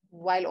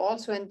while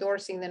also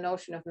endorsing the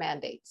notion of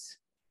mandates?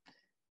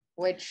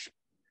 Which,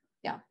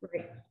 yeah.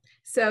 Right.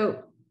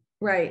 So,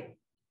 right.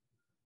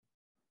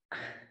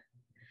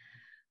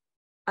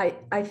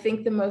 I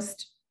think the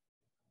most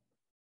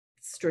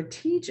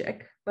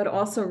strategic, but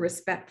also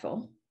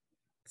respectful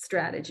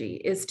strategy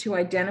is to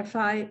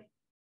identify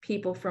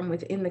people from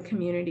within the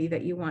community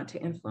that you want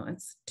to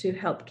influence to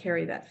help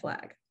carry that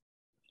flag.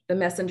 The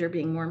messenger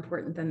being more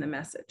important than the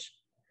message.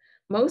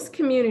 Most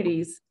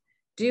communities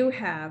do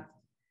have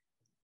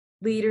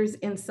leaders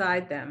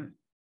inside them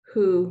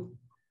who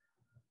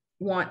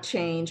want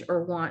change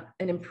or want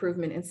an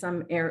improvement in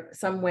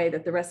some way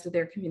that the rest of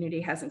their community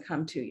hasn't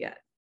come to yet.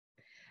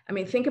 I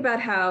mean, think about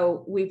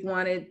how we've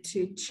wanted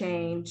to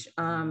change,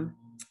 I'm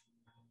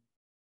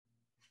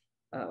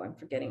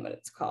forgetting what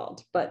it's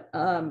called, but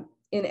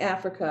in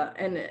Africa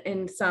and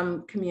in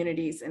some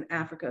communities in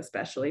Africa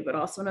especially, but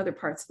also in other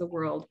parts of the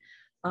world,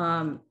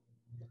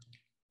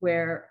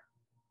 where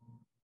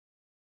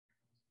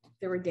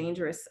there were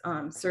dangerous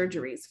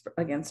surgeries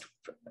against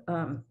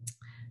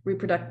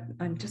reproductive,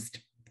 I'm just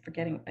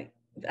forgetting,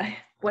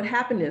 what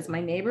happened is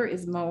my neighbor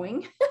is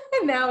mowing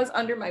and now is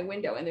under my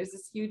window and there's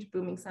this huge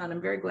booming sound. I'm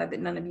very glad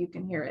that none of you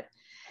can hear it.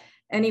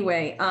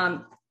 Anyway,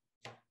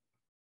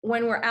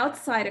 when we're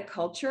outside a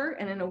culture,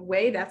 and in a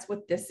way that's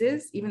what this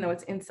is, even though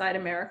it's inside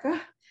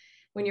America,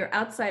 when you're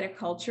outside a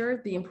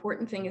culture, the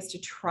important thing is to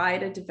try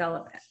to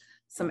develop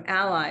some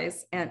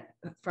allies and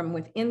from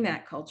within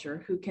that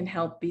culture who can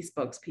help be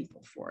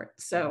spokespeople for it.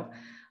 So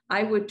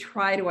I would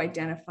try to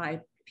identify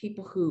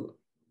people who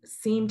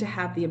seem to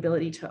have the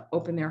ability to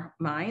open their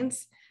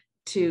minds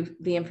to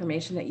the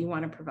information that you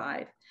want to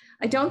provide.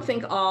 I don't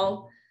think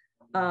all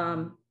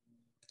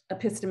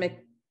epistemic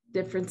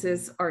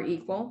differences are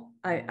equal.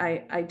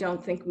 I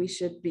don't think we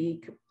should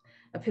be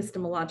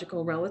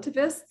epistemological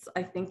relativists.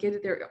 I think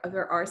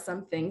there are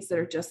some things that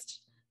are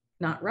just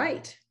not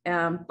right,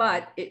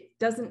 but it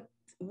doesn't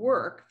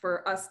work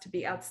for us to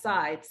be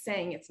outside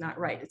saying it's not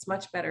right. It's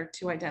much better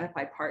to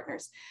identify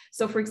partners.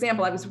 So for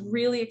example, I was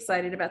really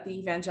excited about the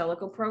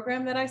evangelical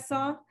program that I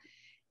saw.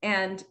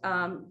 And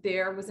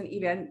there was an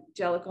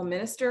evangelical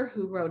minister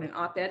who wrote an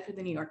op-ed for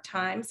the New York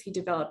Times. He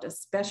developed a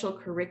special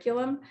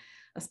curriculum,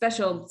 a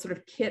special sort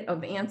of kit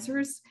of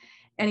answers.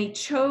 And he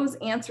chose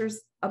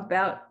answers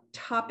about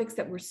topics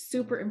that were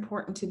super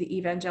important to the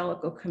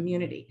evangelical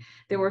community.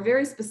 There were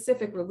very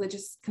specific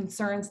religious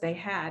concerns they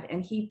had,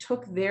 and he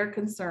took their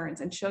concerns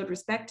and showed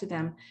respect to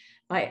them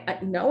by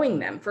knowing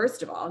them,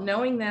 first of all,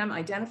 knowing them,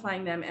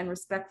 identifying them, and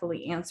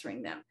respectfully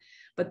answering them.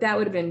 but that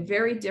would have been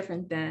very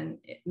different than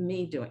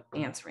me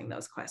answering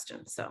those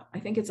questions. So I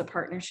think it's a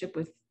partnership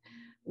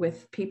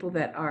with people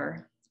that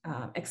are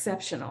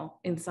exceptional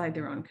inside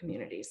their own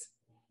communities.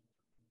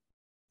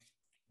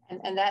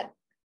 And that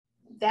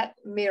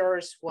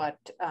mirrors what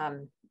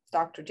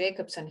Dr.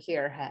 Jacobson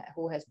here,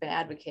 who has been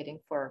advocating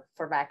for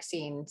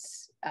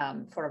vaccines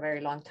for a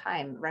very long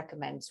time,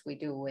 recommends we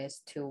do,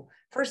 is to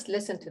first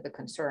listen to the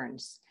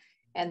concerns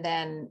and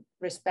then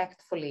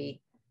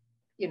respectfully,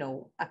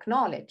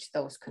 acknowledge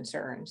those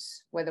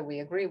concerns, whether we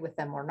agree with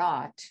them or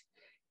not,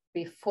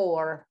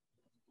 before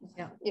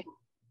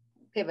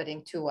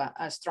pivoting to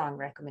a strong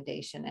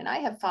recommendation. And I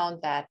have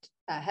found that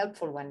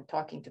helpful when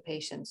talking to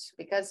patients,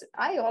 because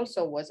I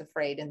also was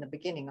afraid in the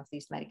beginning of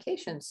these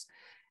medications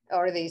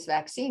or these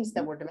vaccines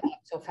that were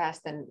developed so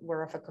fast and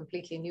were of a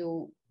completely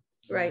new,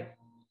 right,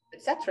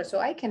 etc. So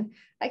I can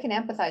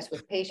empathize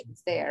with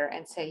patients there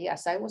and say,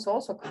 yes, I was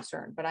also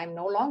concerned, but I'm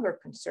no longer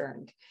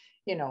concerned.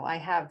 I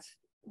have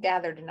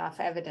gathered enough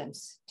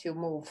evidence to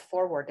move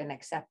forward and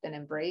accept and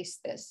embrace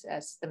this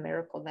as the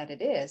miracle that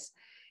it is.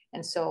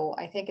 And so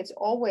I think it's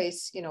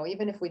always,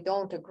 even if we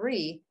don't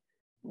agree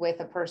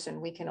with a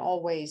person, we can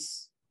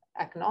always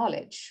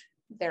acknowledge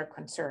their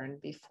concern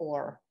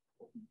before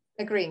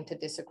agreeing to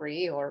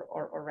disagree or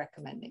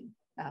recommending.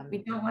 We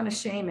don't want to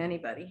shame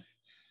anybody.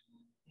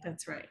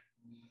 That's right.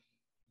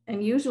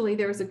 And usually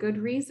there's a good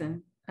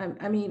reason.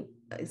 I mean,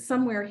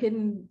 somewhere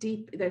hidden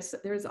deep,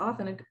 there is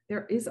often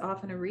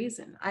a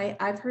reason.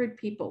 I've heard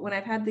people, when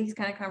I've had these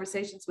kind of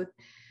conversations with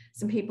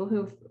some people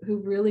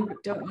who really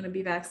don't want to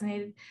be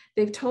vaccinated,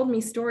 they've told me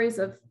stories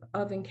of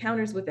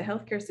encounters with the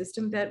healthcare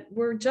system that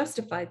were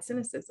justified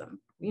cynicism,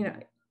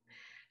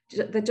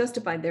 that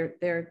justified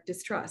their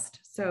distrust.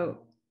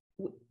 So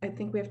I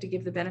think we have to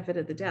give the benefit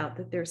of the doubt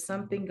that there's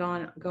something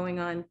going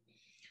on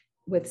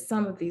with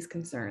some of these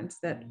concerns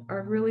that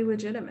are really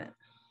legitimate.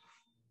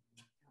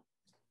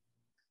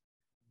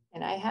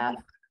 And I have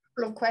a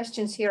couple of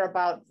questions here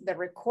about the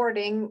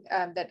recording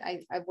that I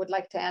would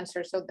like to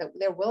answer, so that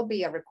there will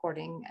be a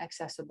recording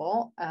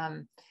accessible,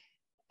 and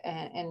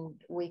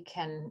we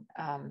can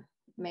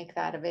make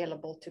that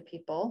available to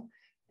people.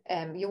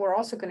 You were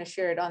also going to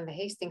share it on the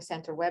Hastings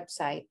Center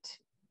website,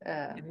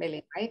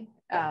 Millie, right?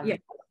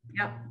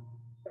 Yeah.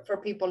 For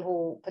people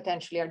who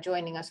potentially are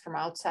joining us from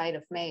outside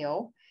of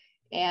Mayo.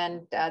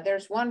 And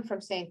there's one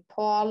from St.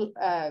 Paul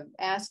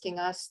asking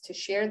us to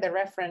share the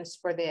reference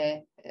for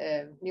the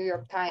New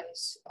York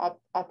Times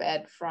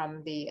op-ed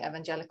from the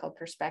evangelical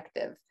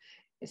perspective.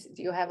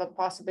 Do you have a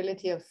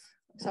possibility of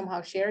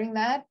somehow sharing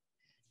that?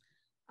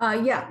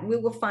 Yeah, we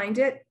will find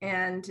it.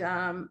 And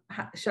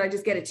should I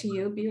just get it to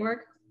you,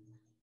 Bjorg?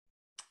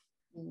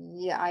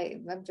 Yeah,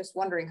 I'm just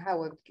wondering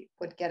how we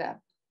would get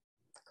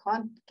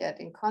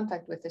in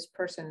contact with this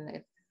person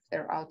if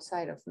they're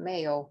outside of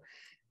Mayo.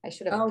 I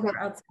should have put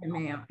they're outside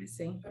Mayo, I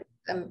see.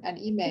 An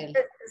email.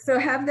 So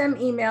have them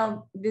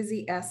email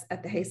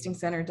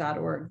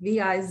vizzis@thehastingscenter.org,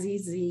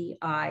 VIZZIS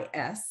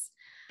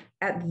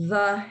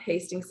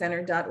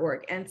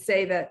 @thehastingscenter.org, and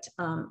say that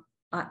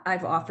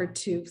I've offered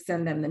to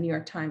send them the New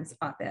York Times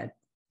op-ed.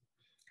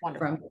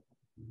 Wonderful.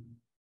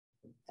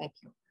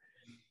 Thank you.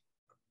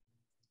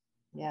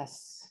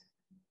 Yes,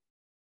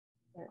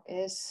 there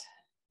is.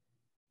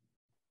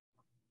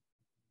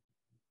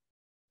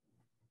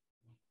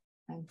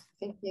 I'm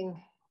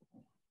thinking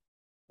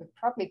we've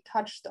probably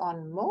touched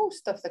on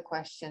most of the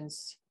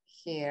questions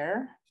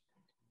here.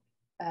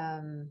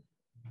 Danny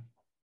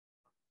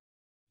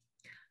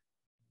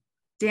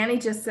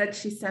just said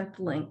she sent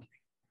the link.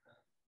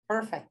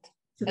 Perfect.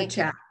 To the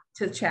chat,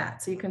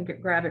 so you can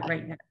grab it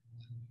right now.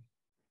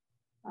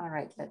 All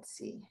right, let's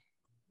see.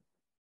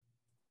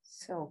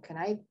 So can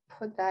I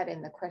put that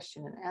in the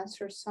question and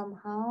answer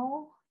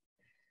somehow?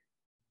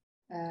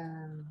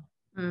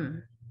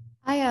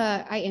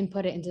 I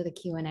input it into the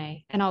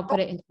Q&A, and I'll put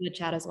it into the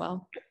chat as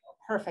well.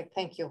 Perfect,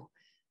 thank you.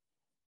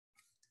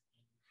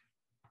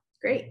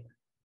 Great.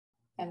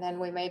 And then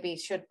we maybe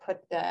should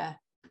put the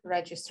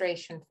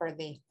registration for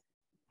the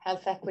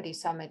Health Equity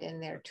Summit in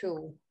there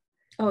too.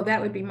 Oh,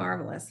 that would be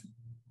marvelous.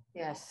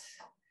 Yes,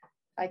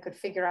 I could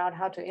figure out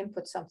how to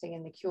input something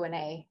in the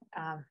Q&A.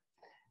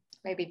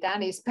 Maybe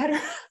Danny's better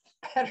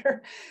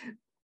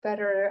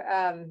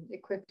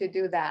equipped to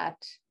do that.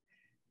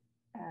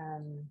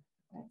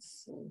 Let's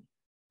see.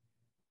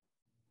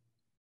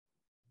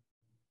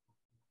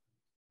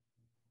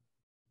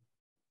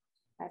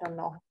 I don't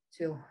know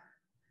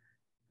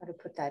how to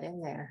put that in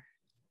there.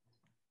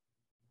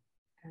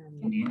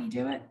 Can Danny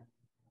do it?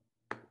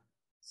 Let's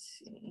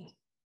see.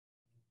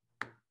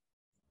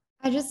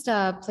 I just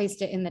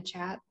placed it in the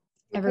chat.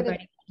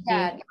 Everybody.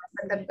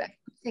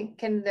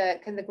 Can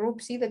the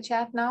group see the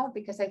chat now?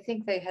 Because I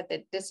think they had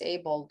it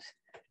disabled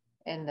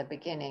in the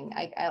beginning.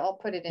 I'll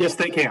put it in. Yes,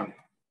 they can.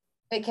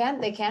 They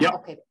can? They can? Yep.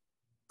 Okay.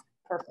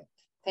 Perfect.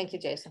 Thank you,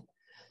 Jason.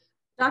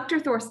 Dr.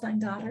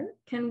 Thorstein-Daughter,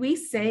 can we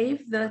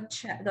save the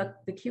chat,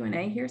 the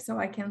Q&A here, so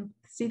I can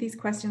see these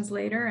questions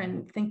later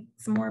and think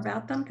some more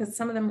about them? Because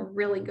some of them are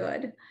really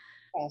good.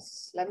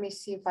 Yes. Let me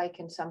see if I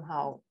can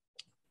somehow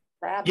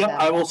grab them. Yep,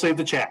 I will save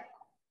the chat.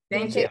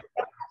 Thank you.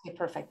 Okay,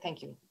 perfect.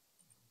 Thank you.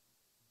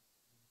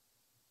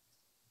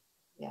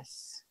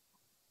 Yes.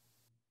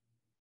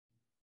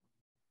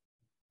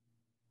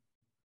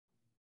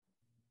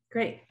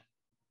 Great.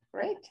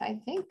 Great. I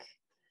think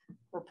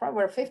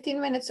we're 15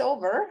 minutes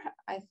over.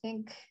 I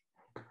think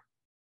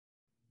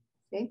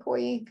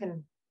we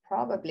can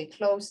probably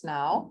close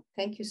now.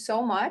 Thank you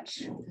so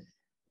much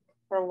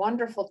for a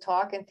wonderful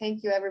talk, and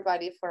thank you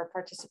everybody for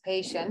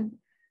participation.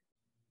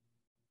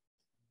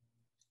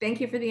 Thank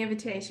you for the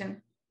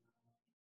invitation.